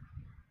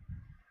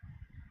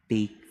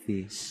 "Take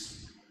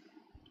this,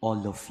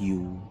 all of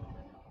you,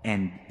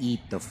 and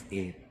eat of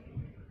it,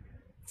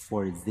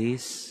 for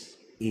this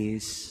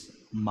is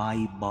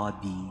my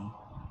body,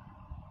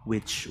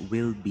 which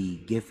will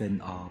be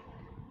given up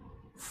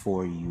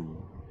for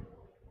you."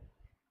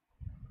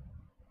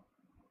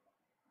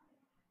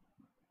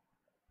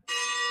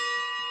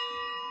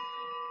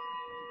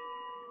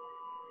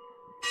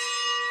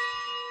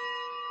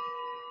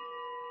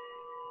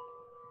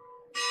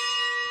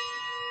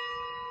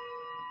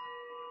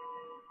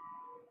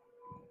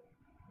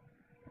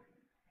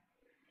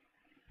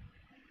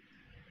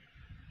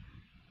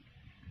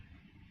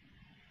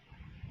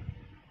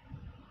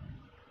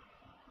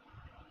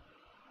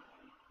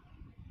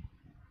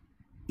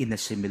 In a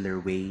similar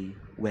way,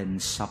 when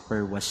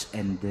supper was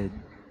ended,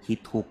 he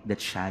took the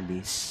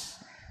chalice,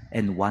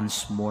 and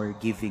once more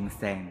giving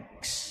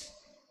thanks,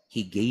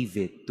 he gave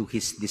it to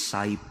his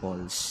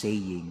disciples,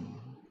 saying,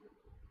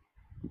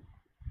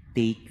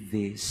 "Take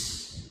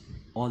this,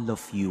 all of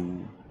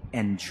you,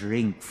 and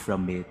drink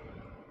from it,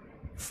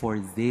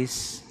 for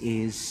this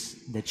is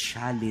the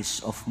chalice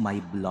of my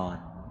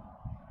blood,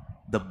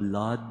 the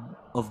blood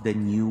of the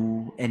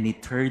new and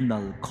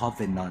eternal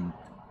covenant,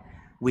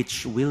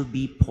 which will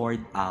be poured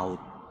out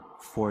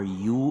for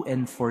you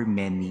and for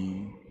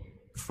many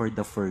for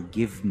the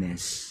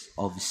forgiveness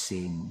of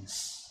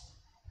sins.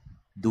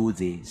 Do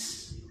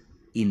this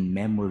in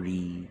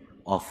memory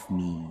of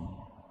me."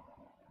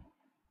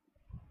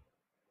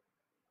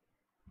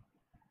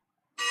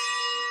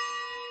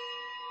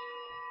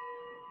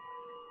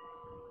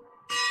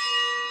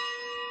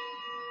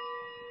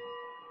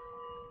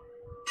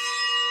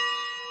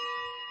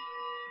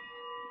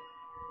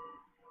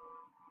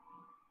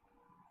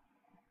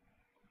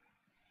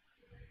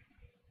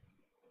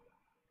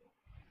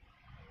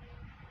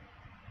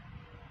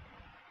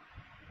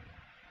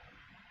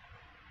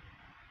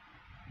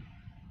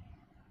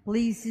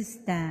 Please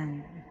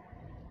stand.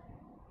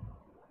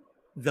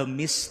 The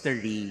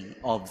mystery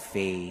of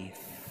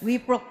faith. We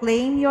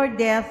proclaim your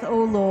death,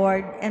 O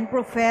Lord, and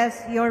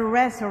profess your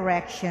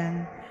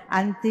resurrection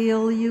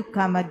until you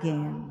come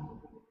again.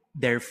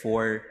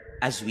 Therefore,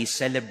 as we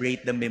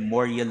celebrate the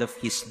memorial of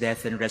his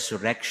death and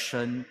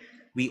resurrection,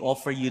 we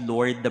offer you,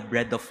 Lord, the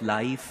bread of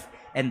life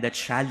and the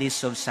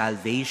chalice of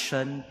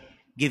salvation,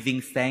 giving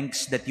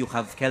thanks that you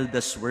have held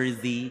us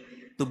worthy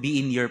to be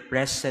in your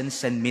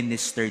presence and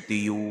minister to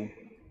you.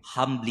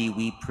 Humbly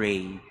we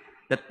pray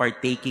that,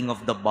 partaking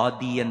of the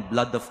body and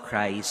blood of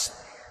Christ,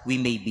 we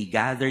may be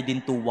gathered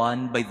into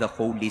one by the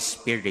Holy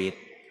Spirit.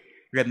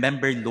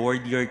 Remember,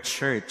 Lord, your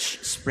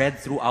church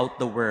spread throughout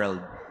the world,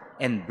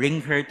 and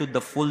bring her to the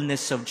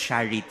fullness of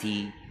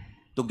charity,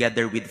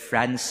 together with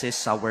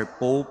Francis, our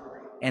Pope,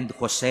 and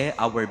Jose,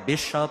 our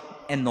Bishop,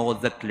 and all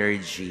the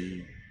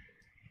clergy.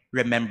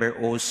 Remember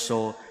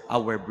also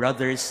our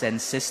brothers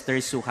and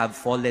sisters who have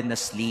fallen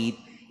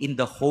asleep in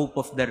the hope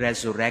of the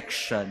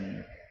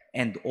resurrection,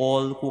 and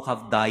all who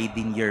have died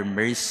in your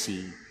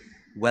mercy.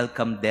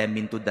 Welcome them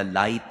into the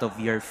light of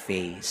your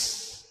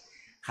face.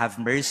 Have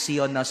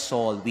mercy on us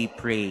all, we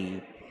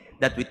pray,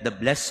 that with the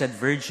Blessed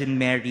Virgin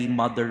Mary,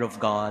 Mother of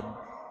God,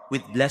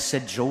 with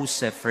blessed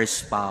Joseph, her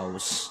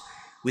spouse,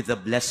 with the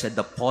blessed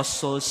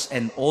apostles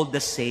and all the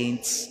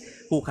saints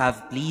who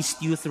have pleased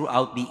you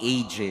throughout the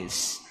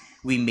ages,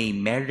 we may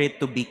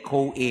merit to be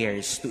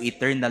co-heirs to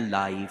eternal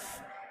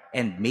life,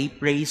 and may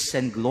praise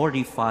and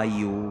glorify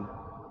you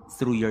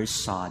through your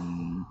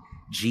Son,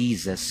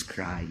 Jesus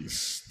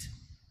Christ.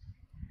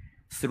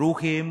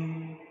 Through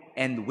him,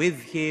 and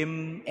with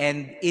him,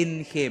 and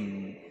in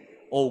him,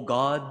 O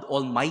God,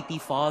 Almighty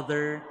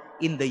Father,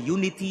 in the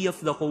unity of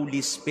the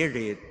Holy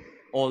Spirit,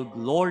 all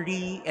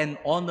glory and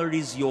honor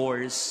is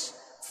yours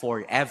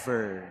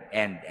forever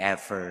and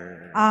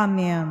ever.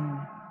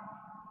 Amen.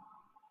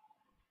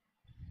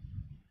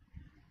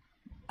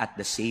 At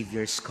the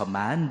Savior's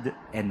command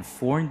and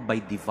formed by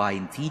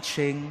divine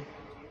teaching,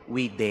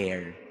 we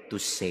dare to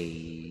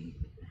say,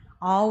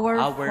 Our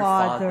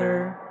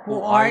Father,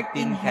 who art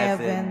in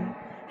heaven,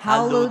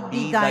 hallowed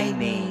be thy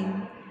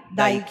name.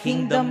 Thy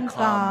kingdom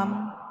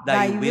come,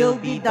 thy will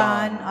be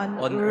done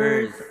on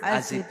earth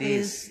as it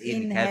is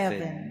in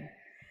heaven.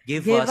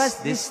 Give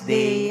us this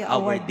day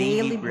our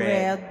daily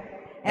bread,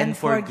 and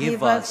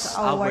forgive us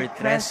our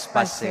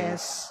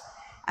trespasses,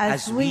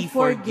 as we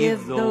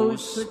forgive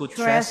those who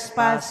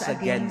trespass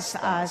against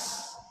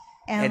us.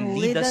 And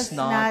lead us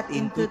not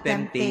into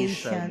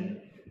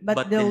temptation,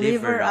 but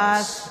deliver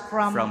us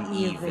from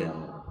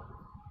evil.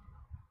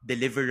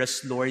 Deliver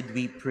us, Lord,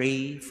 we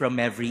pray, from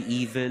every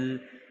evil.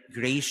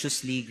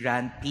 Graciously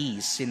grant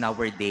peace in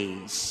our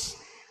days,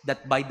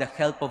 that by the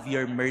help of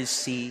your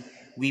mercy,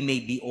 we may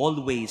be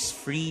always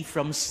free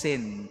from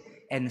sin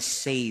and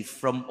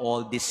safe from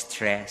all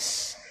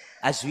distress,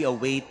 as we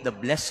await the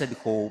blessed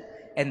hope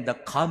and the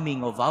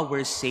coming of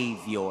our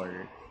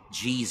Savior,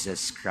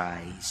 Jesus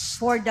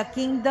Christ. For the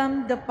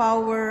kingdom, the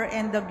power,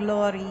 and the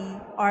glory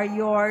are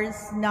yours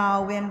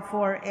now and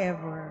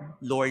forever.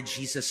 Lord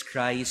Jesus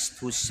Christ,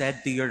 who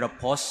said to your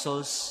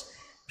apostles,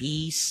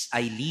 "Peace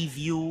I leave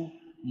you,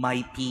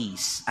 my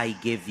peace I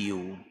give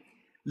you,"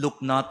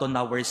 look not on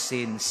our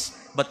sins,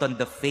 but on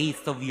the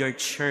faith of your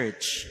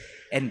church,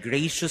 and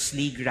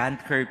graciously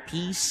grant her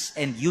peace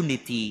and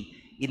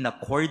unity in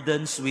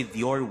accordance with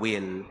your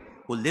will,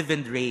 who live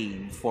and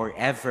reign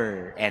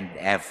forever and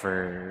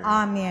ever.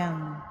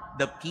 Amen.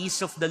 The peace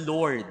of the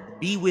Lord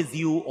be with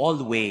you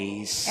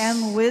always.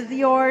 And with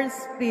your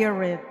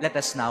spirit. Let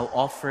us now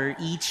offer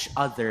each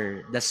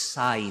other the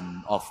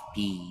sign of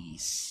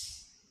peace.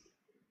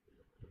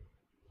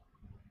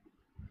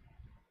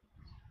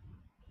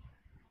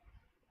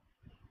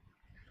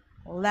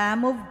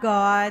 Lamb of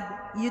God,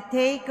 you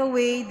take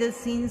away the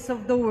sins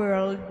of the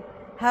world,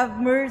 have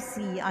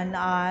mercy on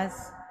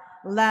us.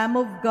 Lamb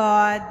of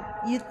God,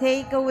 you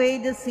take away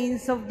the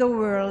sins of the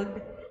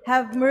world,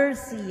 have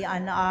mercy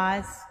on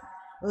us.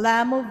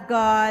 Lamb of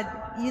God,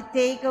 you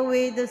take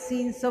away the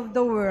sins of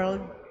the world,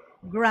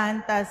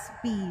 grant us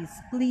peace.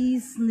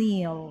 Please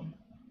kneel.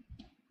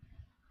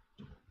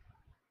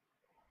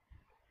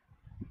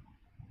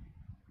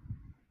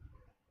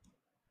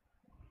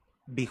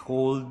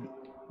 Behold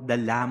the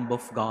Lamb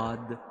of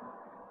God.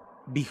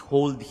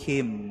 Behold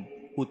him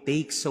who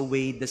takes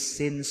away the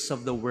sins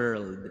of the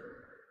world.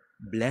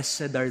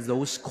 Blessed are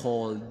those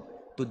called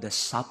to the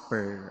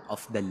supper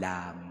of the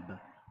Lamb.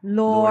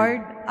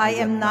 Lord, I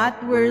am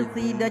not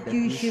worthy that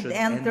you should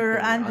enter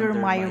under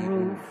my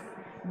roof,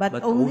 but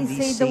only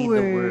say the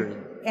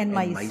word, and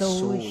my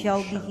soul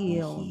shall be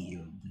healed.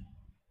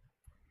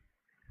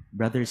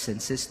 Brothers and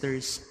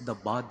sisters, the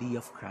body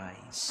of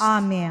Christ.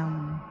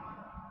 Amen.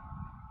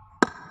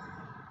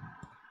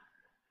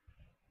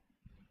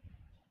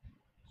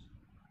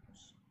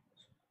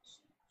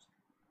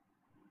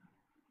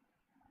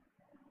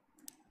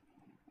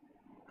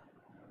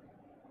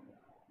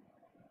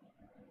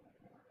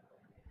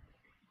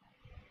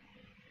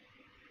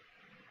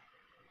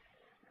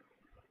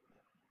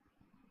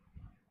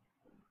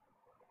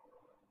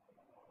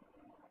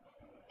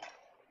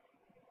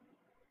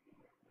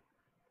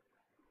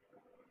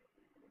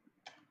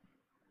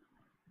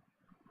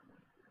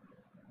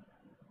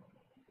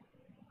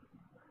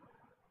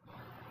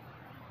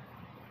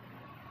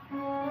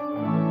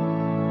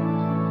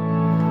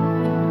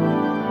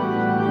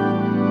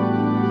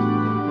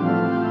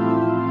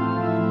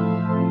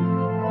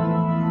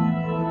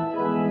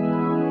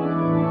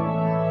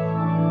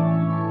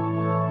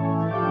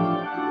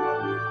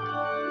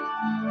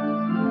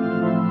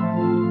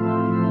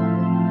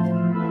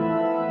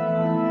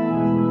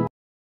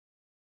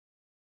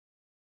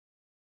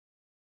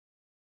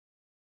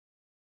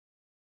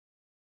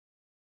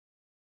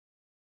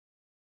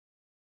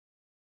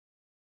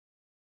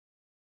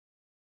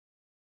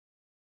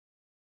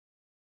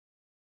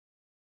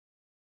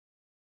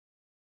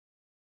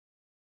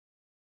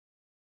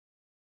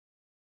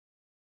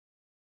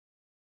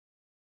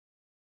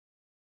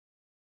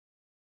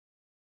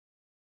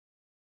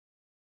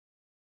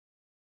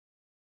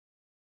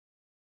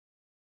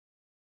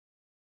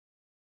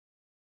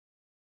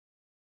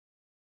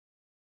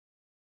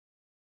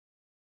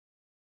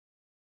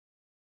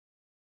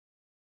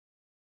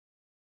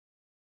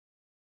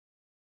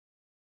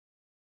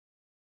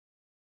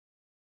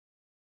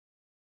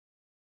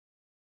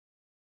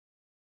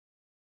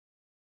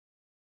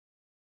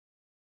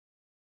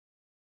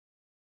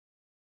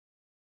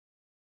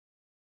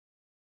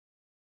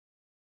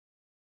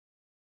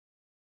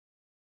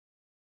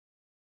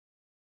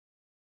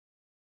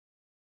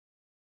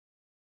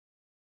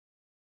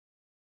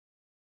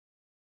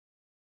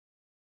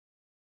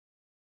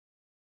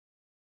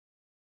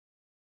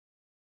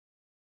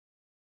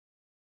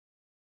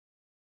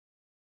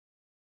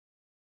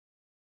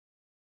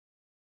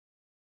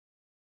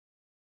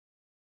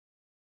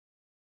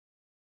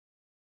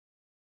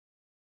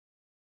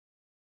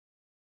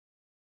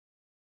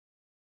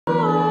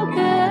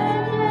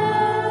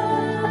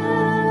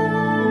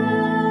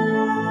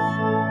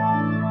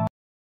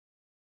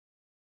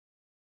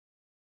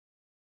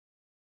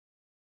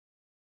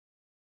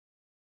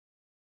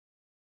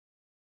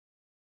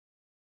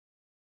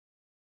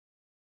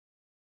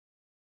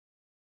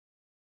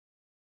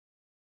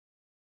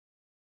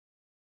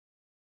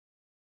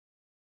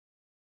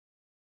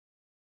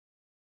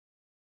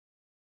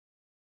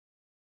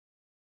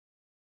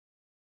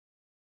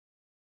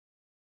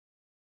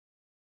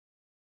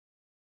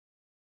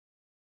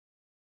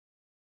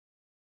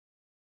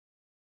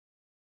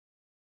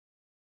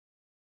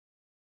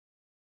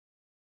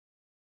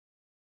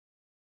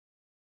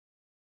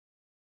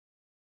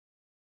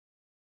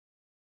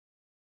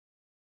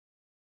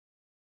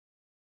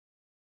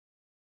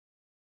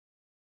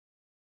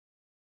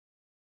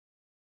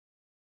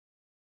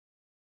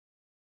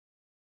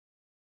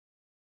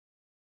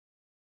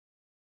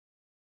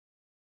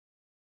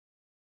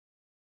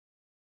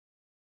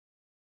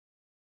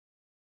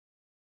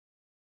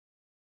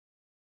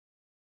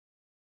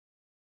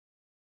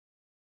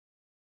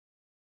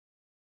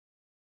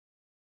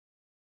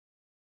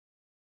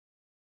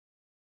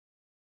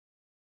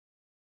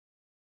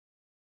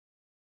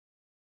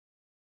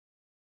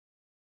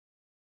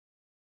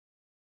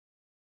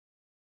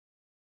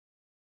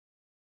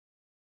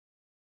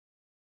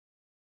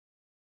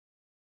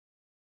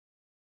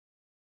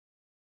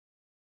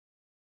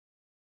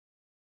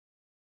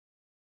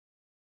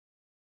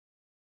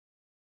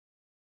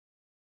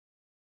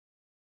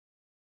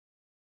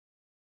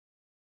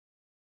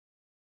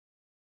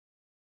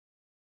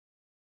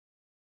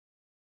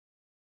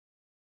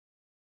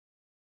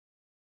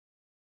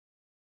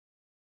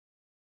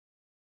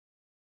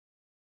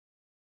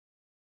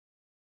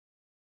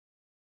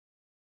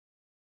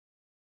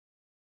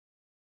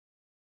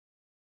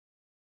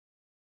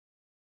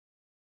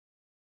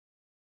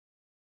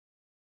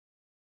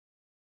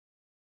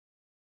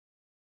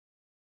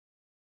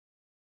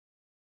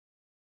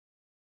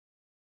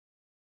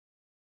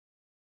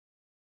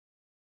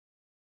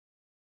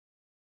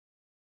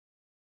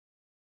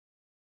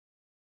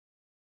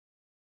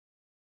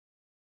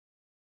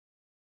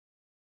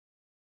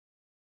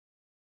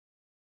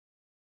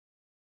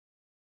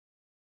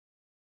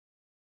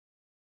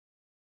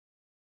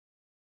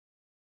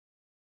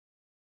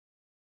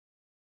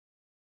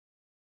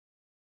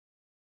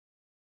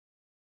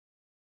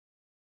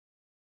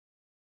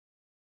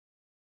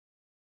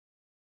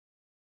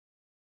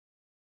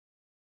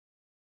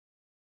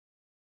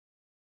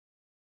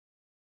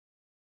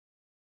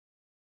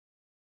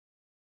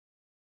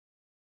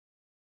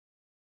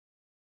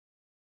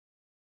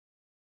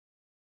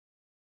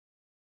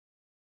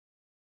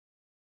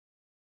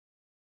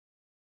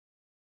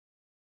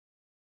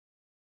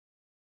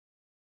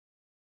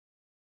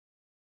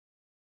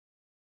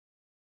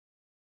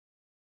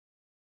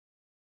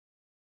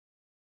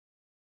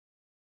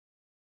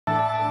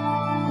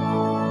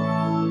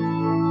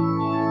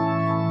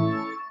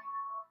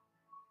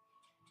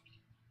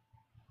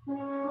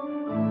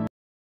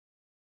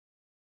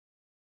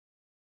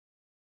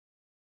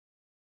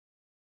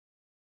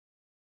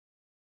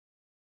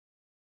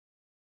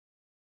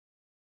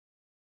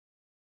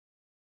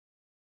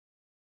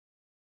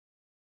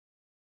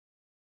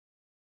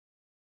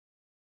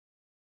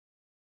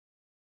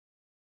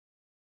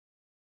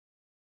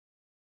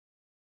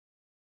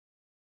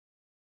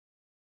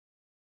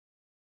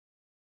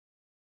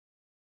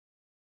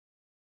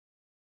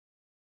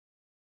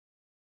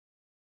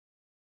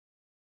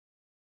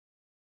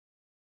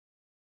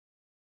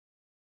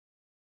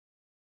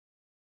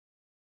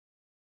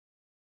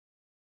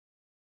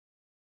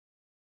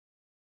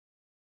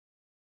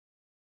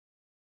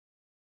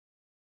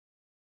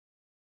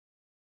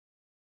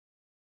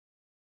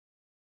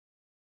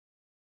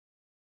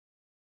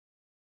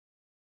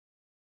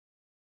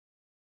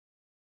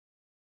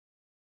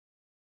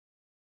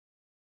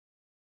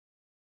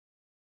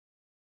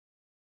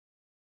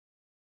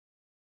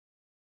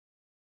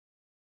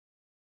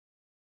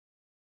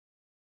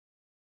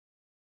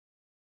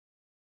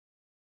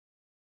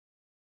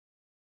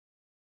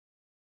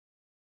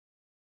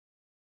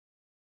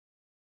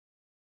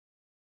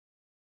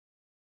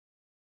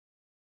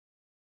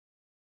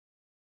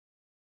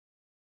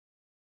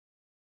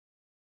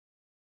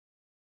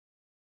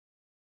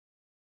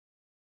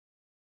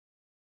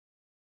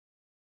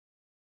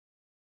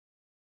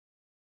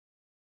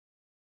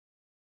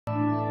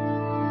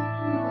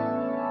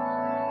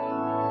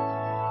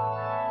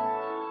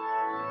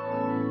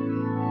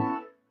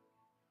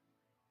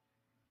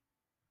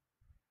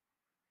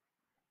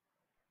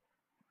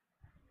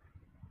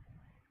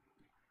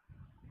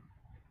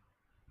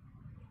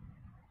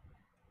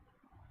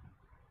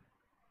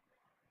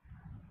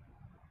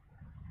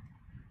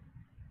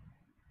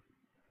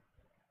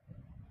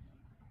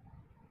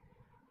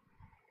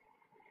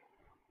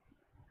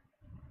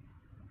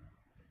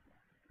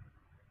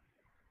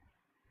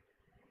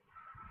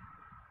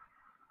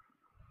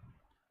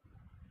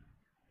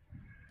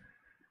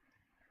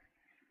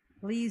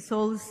 Please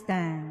all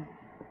stand.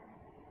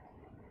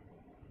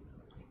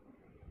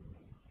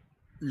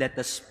 Let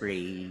us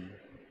pray.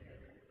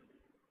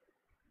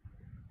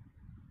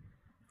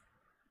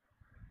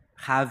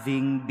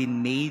 Having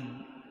been made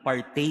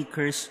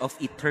partakers of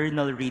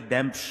eternal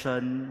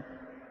redemption,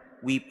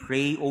 we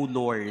pray, O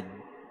Lord,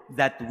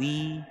 that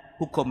we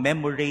who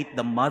commemorate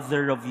the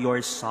mother of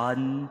your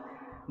Son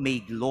may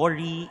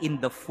glory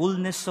in the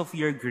fullness of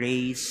your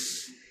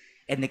grace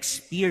and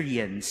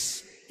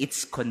experience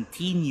its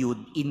continued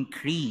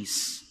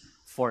increase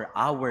for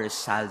our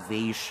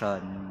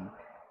salvation.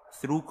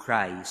 Through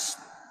Christ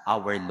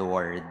our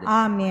Lord.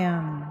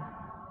 Amen.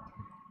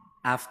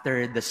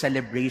 After the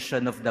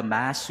celebration of the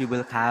Mass, we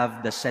will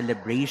have the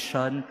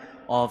celebration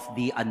of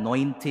the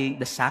anointing,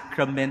 the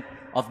sacrament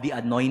of the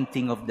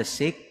anointing of the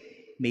sick.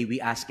 May we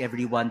ask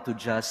everyone to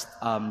just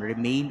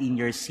remain in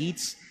your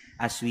seats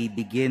as we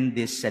begin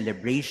this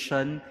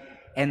celebration.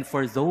 And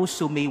for those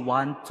who may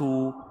want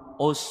to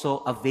also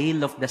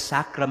avail of the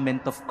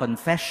sacrament of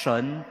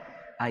confession,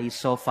 I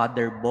saw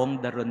Father Bong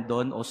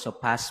Darondon also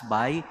pass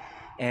by,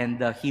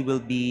 and he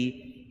will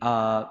be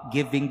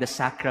giving the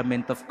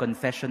sacrament of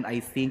confession,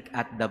 I think,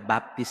 at the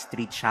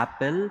Baptistry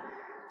Chapel.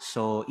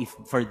 So if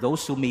for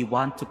those who may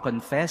want to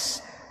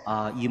confess,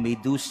 you may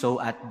do so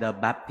at the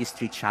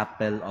Baptistry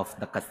Chapel of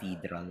the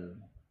Cathedral.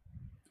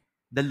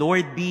 The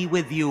Lord be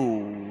with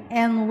you.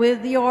 And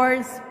with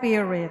your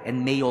spirit.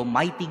 And may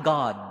Almighty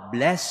God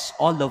bless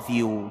all of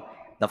you,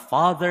 the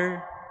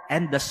Father,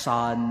 and the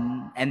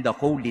Son, and the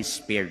Holy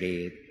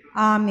Spirit.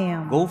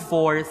 Amen. Go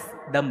forth,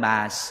 the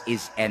Mass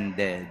is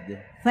ended.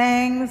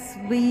 Thanks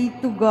be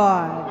to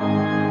God.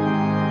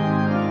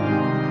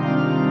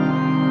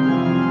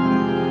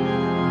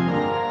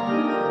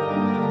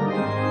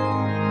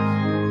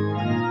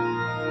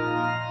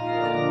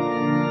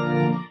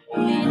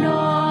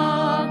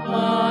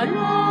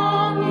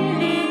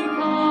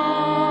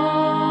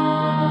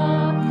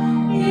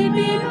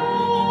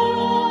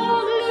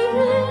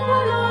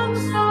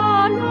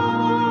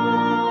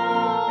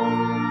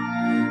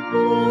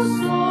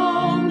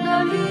 Pusong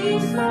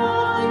dalisay